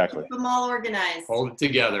right. Exactly. Keep them all organized. hold it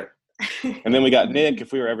together. And then we got Nick.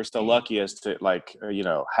 If we were ever so lucky as to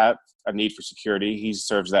have a need for security, he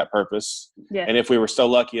serves that purpose. Yes. And if we were so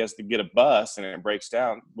lucky as to get a bus and it breaks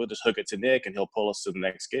down, we'll just hook it to Nick and he'll pull us to the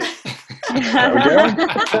next gig.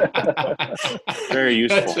 Very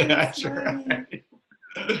useful. That's right.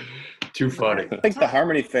 Too funny. I think the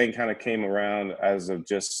harmony thing kind of came around as of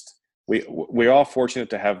just we're all fortunate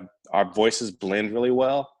to have our voices blend really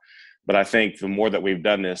well. But I think the more that we've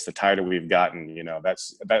done this, the tighter we've gotten.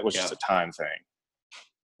 That was just a time thing.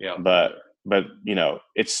 Yeah. But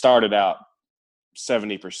it started out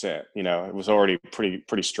 70%. It was already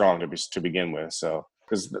pretty strong to begin with. So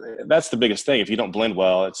because that's the biggest thing. If you don't blend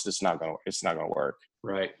well, it's not gonna work.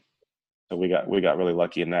 Right. So we got really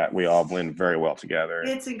lucky in that we all blend very well together.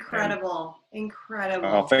 It's incredible. Incredible.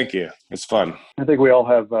 Oh, thank you. It's fun. I think we all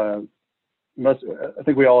have I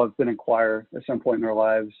think we all have been in choir at some point in our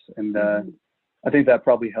lives, and I think that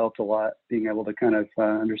probably helped a lot, being able to kind of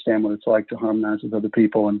understand what it's like to harmonize with other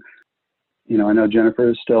people. And I know Jennifer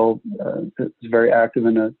is still is very active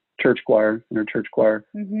in her church choir.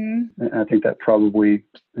 Mm-hmm. And I think that probably,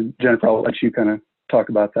 and Jennifer, I'll let you kind of talk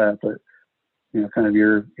about that, but kind of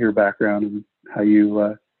your background and how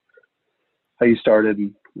you started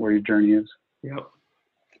and where your journey is. Yep.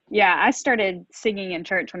 Yeah, I started singing in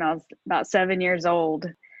church when I was about 7 years old,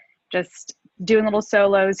 just doing little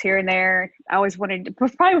solos here and there. I always wanted to,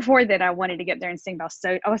 probably before that, I wanted to get there and sing. I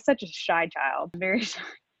was such a shy child, very shy.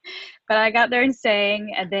 But I got there and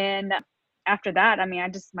sang. And then after that,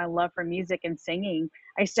 my love for music and singing,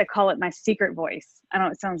 I used to call it my secret voice. I know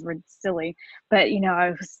it sounds silly, but, I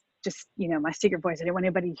was just, my secret voice. I didn't want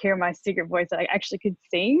anybody to hear my secret voice that I actually could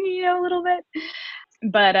sing, a little bit.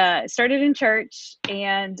 But started in church,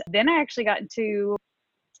 and then I actually got into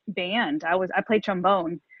band. I played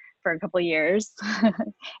trombone for a couple of years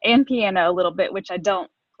and piano a little bit, which I don't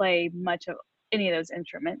play much of any of those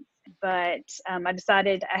instruments. But I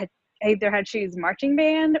decided I either had to choose marching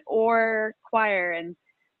band or choir, and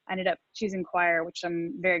I ended up choosing choir, which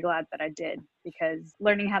I'm very glad that I did, because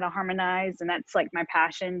learning how to harmonize, and that's like my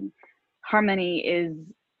passion. Harmony is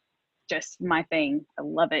just my thing. I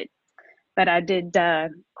love it. But I did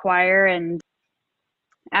choir, and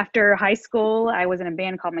after high school, I was in a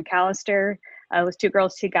band called McAllister. It was 2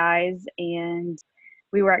 girls, 2 guys, and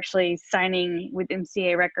we were actually signing with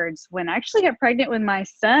MCA Records when I actually got pregnant with my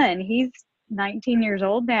son. He's 19 years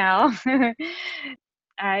old now.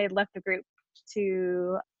 I left the group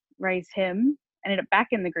to raise him. I ended up back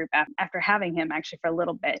in the group after having him actually for a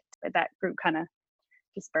little bit, but that group kind of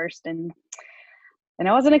dispersed, and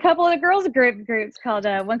I was in a couple of the girls groups called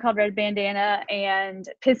one called Red Bandana and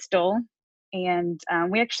Pistol, and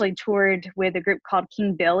we actually toured with a group called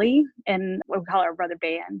King Billy, and what we call our brother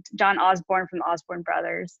band. John Osborne from the Osborne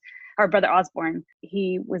Brothers, our brother Osborne,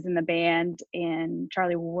 he was in the band, and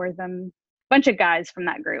Charlie Wortham, a bunch of guys from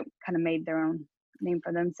that group kind of made their own name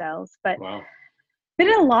for themselves. But wow. They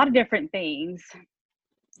did a lot of different things,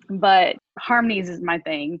 but harmonies is my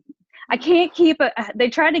thing. I can't they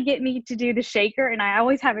try to get me to do the shaker, and I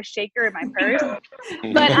always have a shaker in my purse,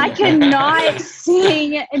 but I cannot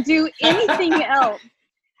sing and do anything else.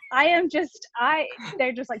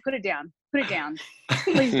 They're just like, put it down.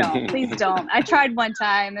 Please don't. I tried one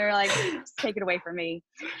time. They're like, just take it away from me.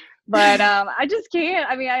 But I just can't.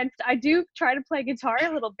 I mean, I do try to play guitar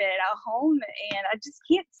a little bit at home, and I just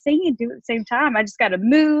can't sing and do it at the same time. I just got to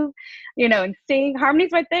move, and sing.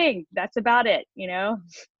 Harmony's my thing. That's about it,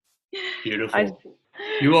 Beautiful.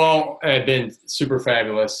 You all have been super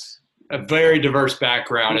fabulous. A very diverse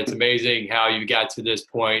background. It's amazing how you got to this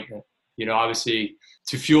point. Obviously,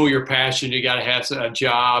 to fuel your passion, you got to have a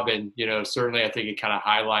job. And, certainly I think it kind of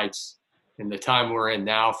highlights in the time we're in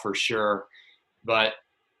now for sure. But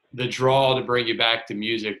the draw to bring you back to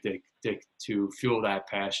music to fuel that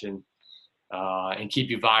passion and keep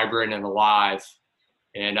you vibrant and alive.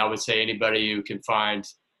 And I would say anybody who can find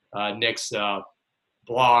Nick's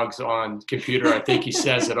blogs on computer, I think he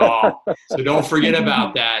says it all. So don't forget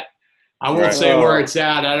about that. I won't say where it's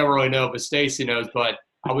at. I don't really know, but Stacy knows. But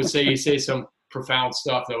I would say you say some profound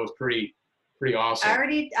stuff that was pretty awesome. I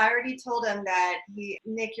already told him that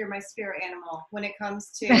Nick, you're my spirit animal when it comes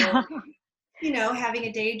to having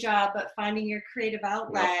a day job, but finding your creative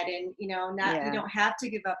outlet, and you don't have to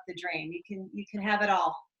give up the dream. You can have it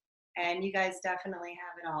all, and you guys definitely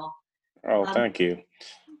have it all. Oh, thank you.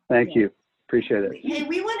 Thank you. Appreciate it. Hey,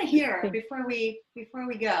 we want to hear before we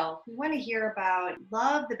go. We want to hear about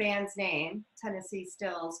love the band's name, Tennessee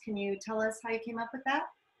Stills. Can you tell us how you came up with that?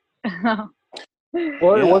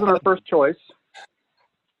 Well, it wasn't our first choice.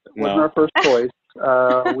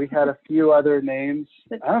 We had a few other names.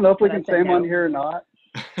 I don't know if we can say them on here or not.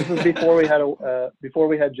 This was before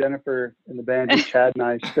we had Jennifer in the band, and Chad and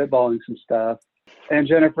I spitballing some stuff, and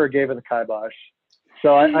Jennifer gave it the kibosh.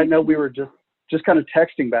 So I know we were just kind of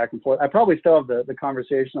texting back and forth. I probably still have the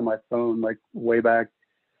conversation on my phone, like way back,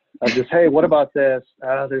 of just, hey, what about this?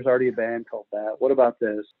 There's already a band called that. What about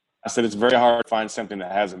this? I said it's very hard to find something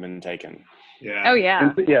that hasn't been taken. Yeah. Oh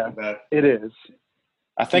yeah. It is.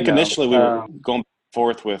 I think initially we were going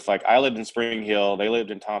forth with, like, I lived in Spring Hill. They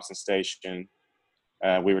lived in Thompson Station.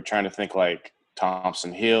 We were trying to think like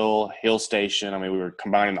Thompson Hill Station. I mean, we were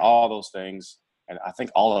combining all those things, and I think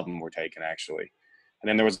all of them were taken actually. And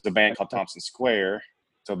then there was the band called Thompson Square.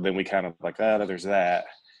 So then we kind of like, there's that.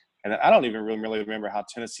 And I don't even really remember how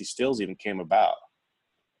Tennessee Stills even came about.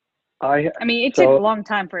 I mean, it took a long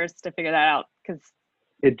time for us to figure that out, because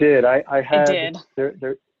it did. I did.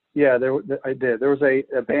 I did. There was a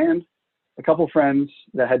band, a couple friends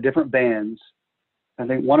that had different bands. I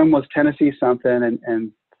think one of them was Tennessee something,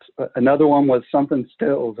 and another one was something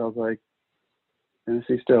Stills. I was like,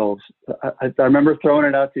 Tennessee Stills. I remember throwing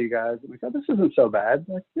it out to you guys. I'm like, oh, this isn't so bad.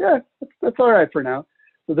 I'm like, yeah, that's all right for now.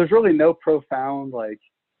 So there's really no profound like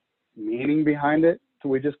meaning behind it. So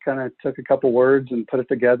we just kind of took a couple words and put it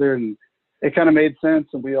together, and it kind of made sense.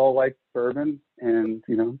 And we all like bourbon, and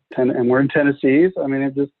and we're in Tennessee. So, I mean,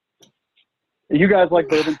 it just, you guys like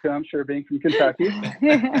bourbon too, I'm sure, being from Kentucky.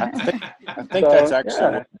 I think that's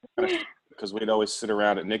actually because we'd always sit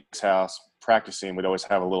around at Nick's house practicing. We'd always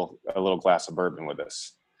have a little glass of bourbon with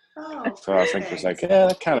us. Oh, so I think it was like,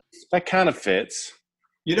 that kind of fits.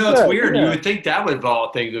 It's weird. You would think that would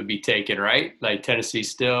all things would be taken, right? Like Tennessee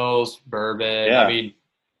Stills, bourbon. Yeah. I mean,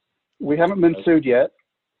 we haven't been sued yet.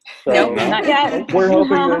 So nope, not yet. We're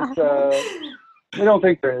hoping that we don't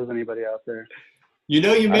think there is anybody out there. You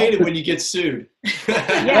made it when you get sued.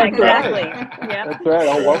 Yeah, exactly. Yeah. That's right.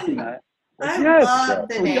 I'll welcome that.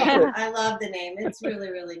 I love the name. It's really,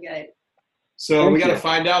 really good. So Thank we got to you.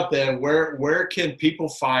 find out then, where can people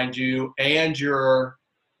find you and your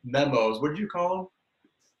memos? What did you call them?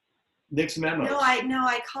 Nick's memos. No,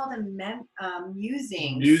 I call them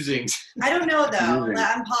musings. Musings. I don't know though. Musings.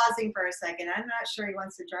 I'm pausing for a second. I'm not sure he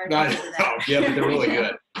wants to drive me Not, into that. yeah, but they're really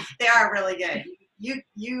good. They are really good. You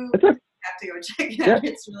It's a- have to go check it out.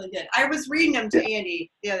 It's really good. I was reading them to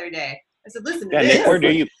Andy the other day. I said, listen to Yeah, this. Nick, where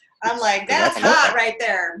do you? I'm like, that's hot right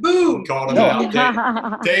there. Boom. Called him No.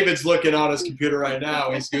 out. David's looking on his computer right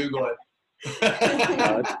now. He's Googling.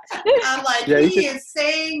 I'm like, Yeah, you he can- is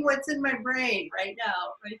saying what's in my brain right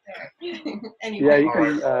now, right there. Yeah, Anyway. you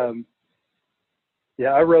can.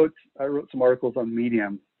 I wrote some articles on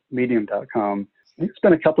Medium.com. It's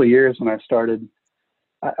been a couple of years when I started.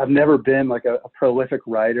 I've never been like a prolific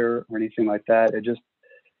writer or anything like that.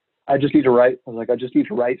 I just need to write. I was like, I just need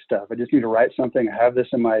to write stuff. I just need to write something. I have this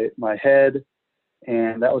in my head,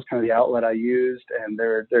 and that was kind of the outlet I used. And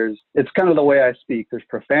it's kind of the way I speak. There's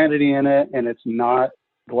profanity in it, and it's not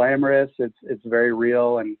glamorous. It's very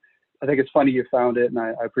real, and I think it's funny you found it, and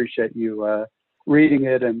I appreciate you reading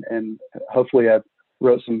it, and hopefully I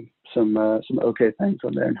wrote some okay things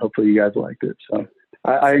on there, and hopefully you guys liked it. So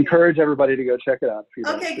I encourage everybody to go check it out. If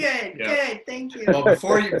you Okay, good, Yeah. good. Thank you. Well,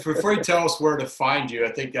 before you tell us where to find you,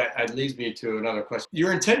 I think that leads me to another question.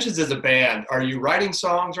 Your intentions as a band, are you writing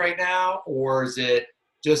songs right now, or is it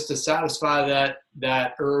just to satisfy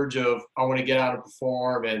that urge of I want to get out and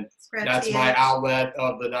perform, and Scratch that's the my itch. outlet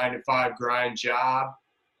of the 9-to-5 grind job?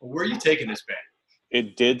 Where are you taking this band?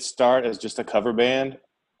 It did start as just a cover band.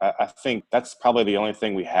 I think that's probably the only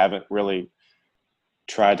thing we haven't really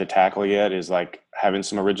tried to tackle yet is like having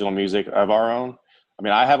some original music of our own. I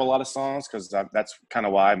mean, I have a lot of songs because that's kind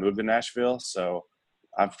of why I moved to Nashville. So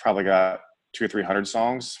I've probably got 200 or 300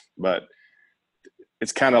 songs, but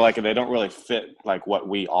it's kind of like they don't really fit like what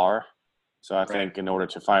we are. So I think in order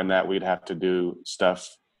to find that, we'd have to do stuff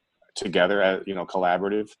together, as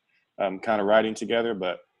collaborative kind of writing together.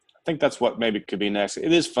 But I think that's what maybe could be next.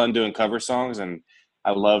 It is fun doing cover songs, and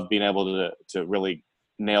I love being able to really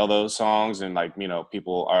nail those songs, and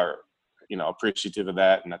people are appreciative of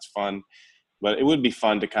that, and that's fun. But it would be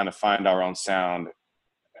fun to kind of find our own sound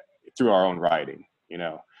through our own writing,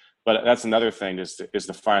 But that's another thing is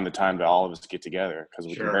to find the time to all of us get together, because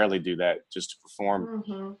we can barely do that just to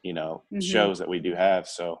perform, shows that we do have.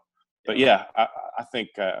 So, but yeah, I think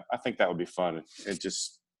that would be fun. It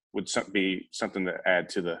just would be something to add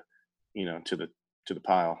to the, to the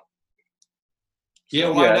pile. Yeah,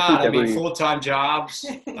 why Yeah, not? I mean, every- full-time jobs,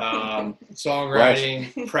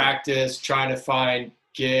 songwriting, practice, trying to find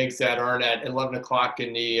gigs that aren't at 11 o'clock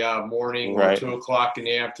in the morning or 2 o'clock in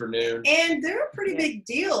the afternoon. And they're a pretty big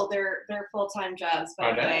deal. They're full-time jobs,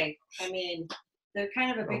 by I the know. way. I mean, they're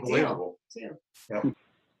kind of a big deal Unbelievable. too.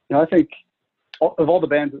 I think of all the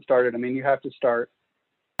bands that started, I mean, you have to start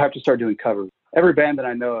doing covers. Every band that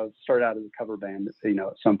I know of started out as a cover band, at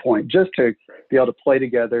some point, just to be able to play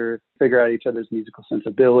together, figure out each other's musical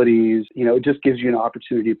sensibilities. It just gives you an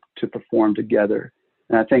opportunity to perform together.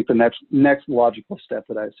 And I think the next logical step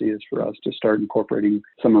that I see is for us to start incorporating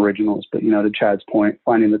some originals. But, to Chad's point,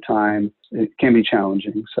 finding the time, it can be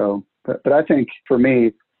challenging. So, but I think for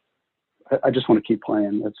me, I just want to keep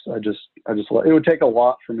playing. It would take a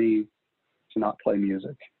lot for me to not play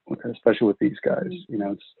music, especially with these guys.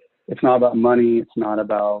 It's not about money. It's not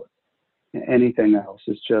about anything else.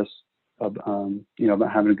 It's just, about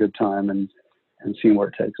having a good time and seeing where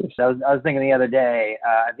it takes us. I was thinking the other day,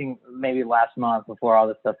 I think maybe last month before all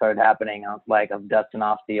this stuff started happening, I was like, of dusting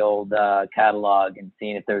off the old catalog and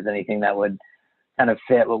seeing if there was anything that would kind of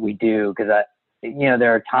fit what we do. Because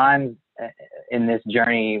there are times in this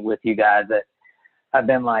journey with you guys that I've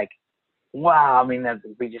been like, wow, I mean, that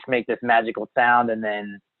we just make this magical sound, and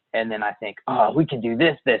then I think, oh, we can do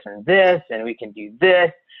this, this, and this, and we can do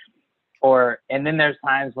this. And then there's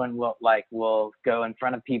times when we'll go in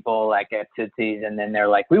front of people like at Tootsie's, and then they're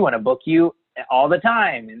like, we want to book you all the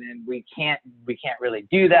time, and then we can't really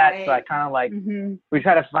do that. Right. So I kind of like we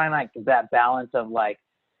try to find like that balance of like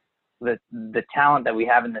the talent that we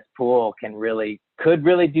have in this pool could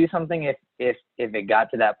really do something if it got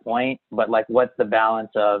to that point. But like, what's the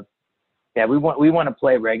balance of, yeah, we want to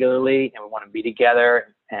play regularly, and we want to be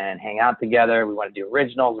together and hang out together. We want to do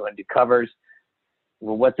originals. We want to do covers.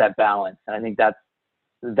 Well, what's that balance? And I think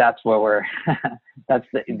that's where we're that's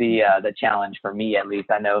the challenge for me, at least.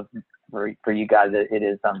 I know for you guys it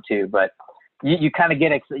is some too. But you kind of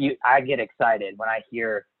I get excited when I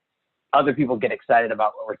hear other people get excited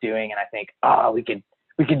about what we're doing, and I think, oh, we could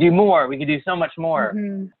do more. We could do so much more.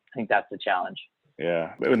 I think that's the challenge.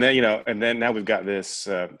 Yeah, and then now we've got this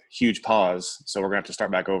huge pause, so we're gonna have to start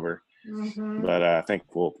back over. Mm-hmm. But I think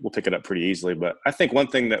we'll pick it up pretty easily. But I think one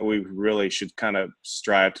thing that we really should kind of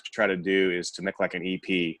strive to try to do is to make like an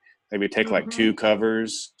EP. Maybe take like 2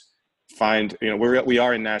 covers. Find, we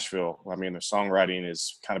are in Nashville. I mean, the songwriting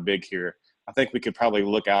is kind of big here. I think we could probably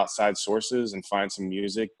look outside sources and find some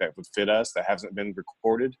music that would fit us that hasn't been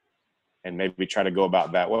recorded, and maybe try to go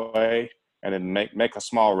about that way. And then make a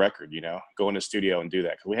small record. Go in the studio and do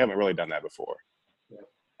that, because we haven't really done that before. Yeah.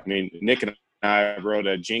 I mean, Nick and I wrote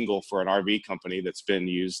a jingle for an RV company that's been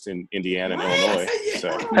used in Indiana and Illinois. So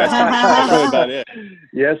that's really about it.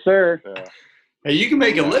 Yes, sir. Hey, you can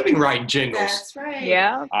make a living writing jingles. That's right.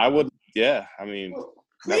 Yeah. I would. Yeah. I mean, Well,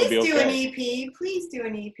 that would please be do okay. an EP. Please do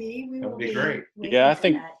an EP. We That will would be great. waiting Yeah, I for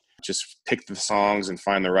think that. just pick the songs and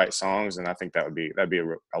find the right songs, and I think that'd be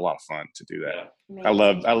a lot of fun to do that. Yeah.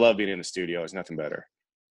 Amazing. I love being in the studio. There's nothing better.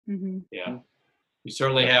 Mm-hmm. Yeah. You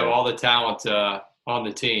certainly have all the talent on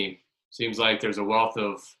the team. Seems like there's a wealth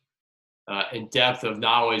of in depth of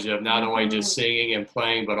knowledge of not only just singing and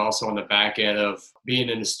playing, but also on the back end of being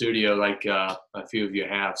in the studio like a few of you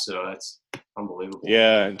have. So that's unbelievable.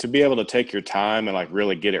 Yeah, and to be able to take your time and like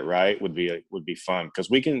really get it right would be fun, because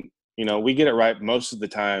we can, we get it right most of the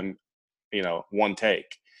time, one take.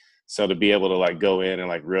 So to be able to like go in and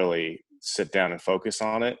like really sit down and focus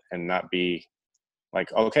on it and not be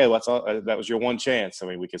like, okay, that was your one chance. I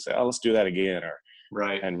mean, we could say, oh, let's do that again, or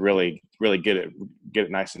Right. and really get it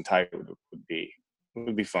nice and tight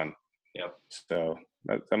would be fun. Yep. So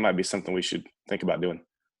that might be something we should think about doing.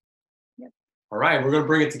 All right, we're going to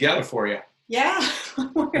bring it together for you. Yeah.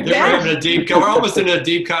 We're having we're almost in a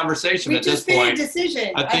deep conversation We at this just made a point.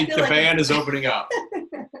 decision. I think feel the like band is opening up.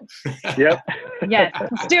 Yep. Yes.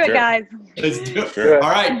 Let's do it, Sure. guys. Let's do it. Sure.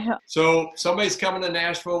 All right. So somebody's coming to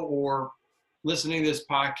Nashville or listening to this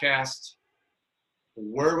podcast.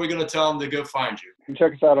 Where are we going to tell them to go find you? You can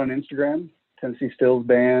check us out on Instagram, Tennessee Stills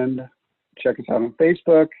Band. Check us out on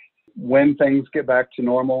Facebook. When things get back to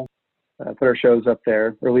normal, put our shows up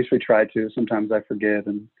there, or at least we try to. Sometimes I forget,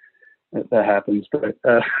 and that happens. But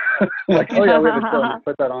like, oh yeah, we have a show.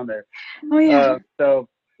 Put that on there. Oh yeah. So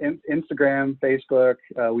Instagram, Facebook.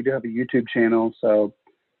 We do have a YouTube channel. So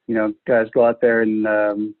guys, go out there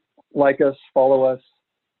and like us, follow us.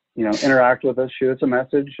 Interact with us, shoot us a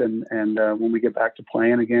message, and when we get back to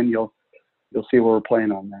playing again, you'll see where we're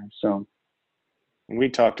playing on there. So We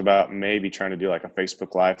talked about maybe trying to do like a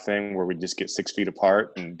Facebook Live thing where we just get 6 feet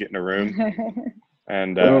apart and get in a room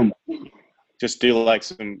and just do like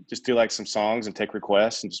some songs and take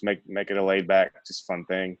requests and just make it a laid back, just fun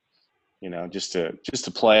thing, just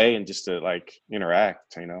to play and just to like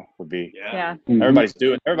interact, would be. Yeah. Everybody's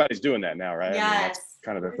doing that now, right? Yes. I mean, that's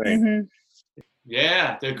kind of the thing. Mm-hmm.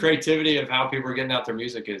 Yeah, the creativity of how people are getting out their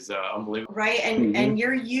music is unbelievable. Right, and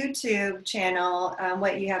your YouTube channel,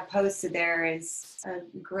 what you have posted there is a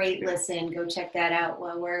great listen. Go check that out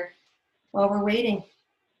while we're waiting.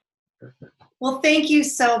 Well, thank you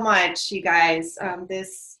so much, you guys.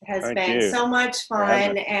 This has Thank been you so much for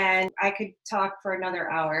having fun, and I could talk for another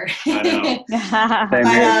hour. I know. Same But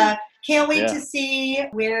here. can't wait Yeah. to see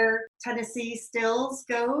where Tennessee Stills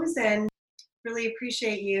goes, and really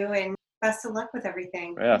appreciate you, and best of luck with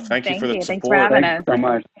everything. Yeah, thank you for the support. Thanks for having Thanks us. so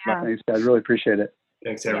much. Yeah. Thanks, guys. Really appreciate it.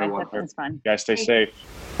 Thanks, Yeah, everyone. that was fun. You guys stay safe.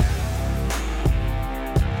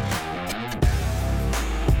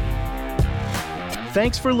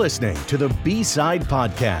 Thanks for listening to the B-Side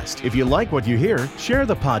Podcast. If you like what you hear, share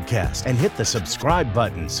the podcast and hit the subscribe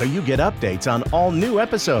button so you get updates on all new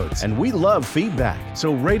episodes. And we love feedback,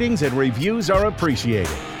 so ratings and reviews are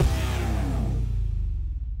appreciated.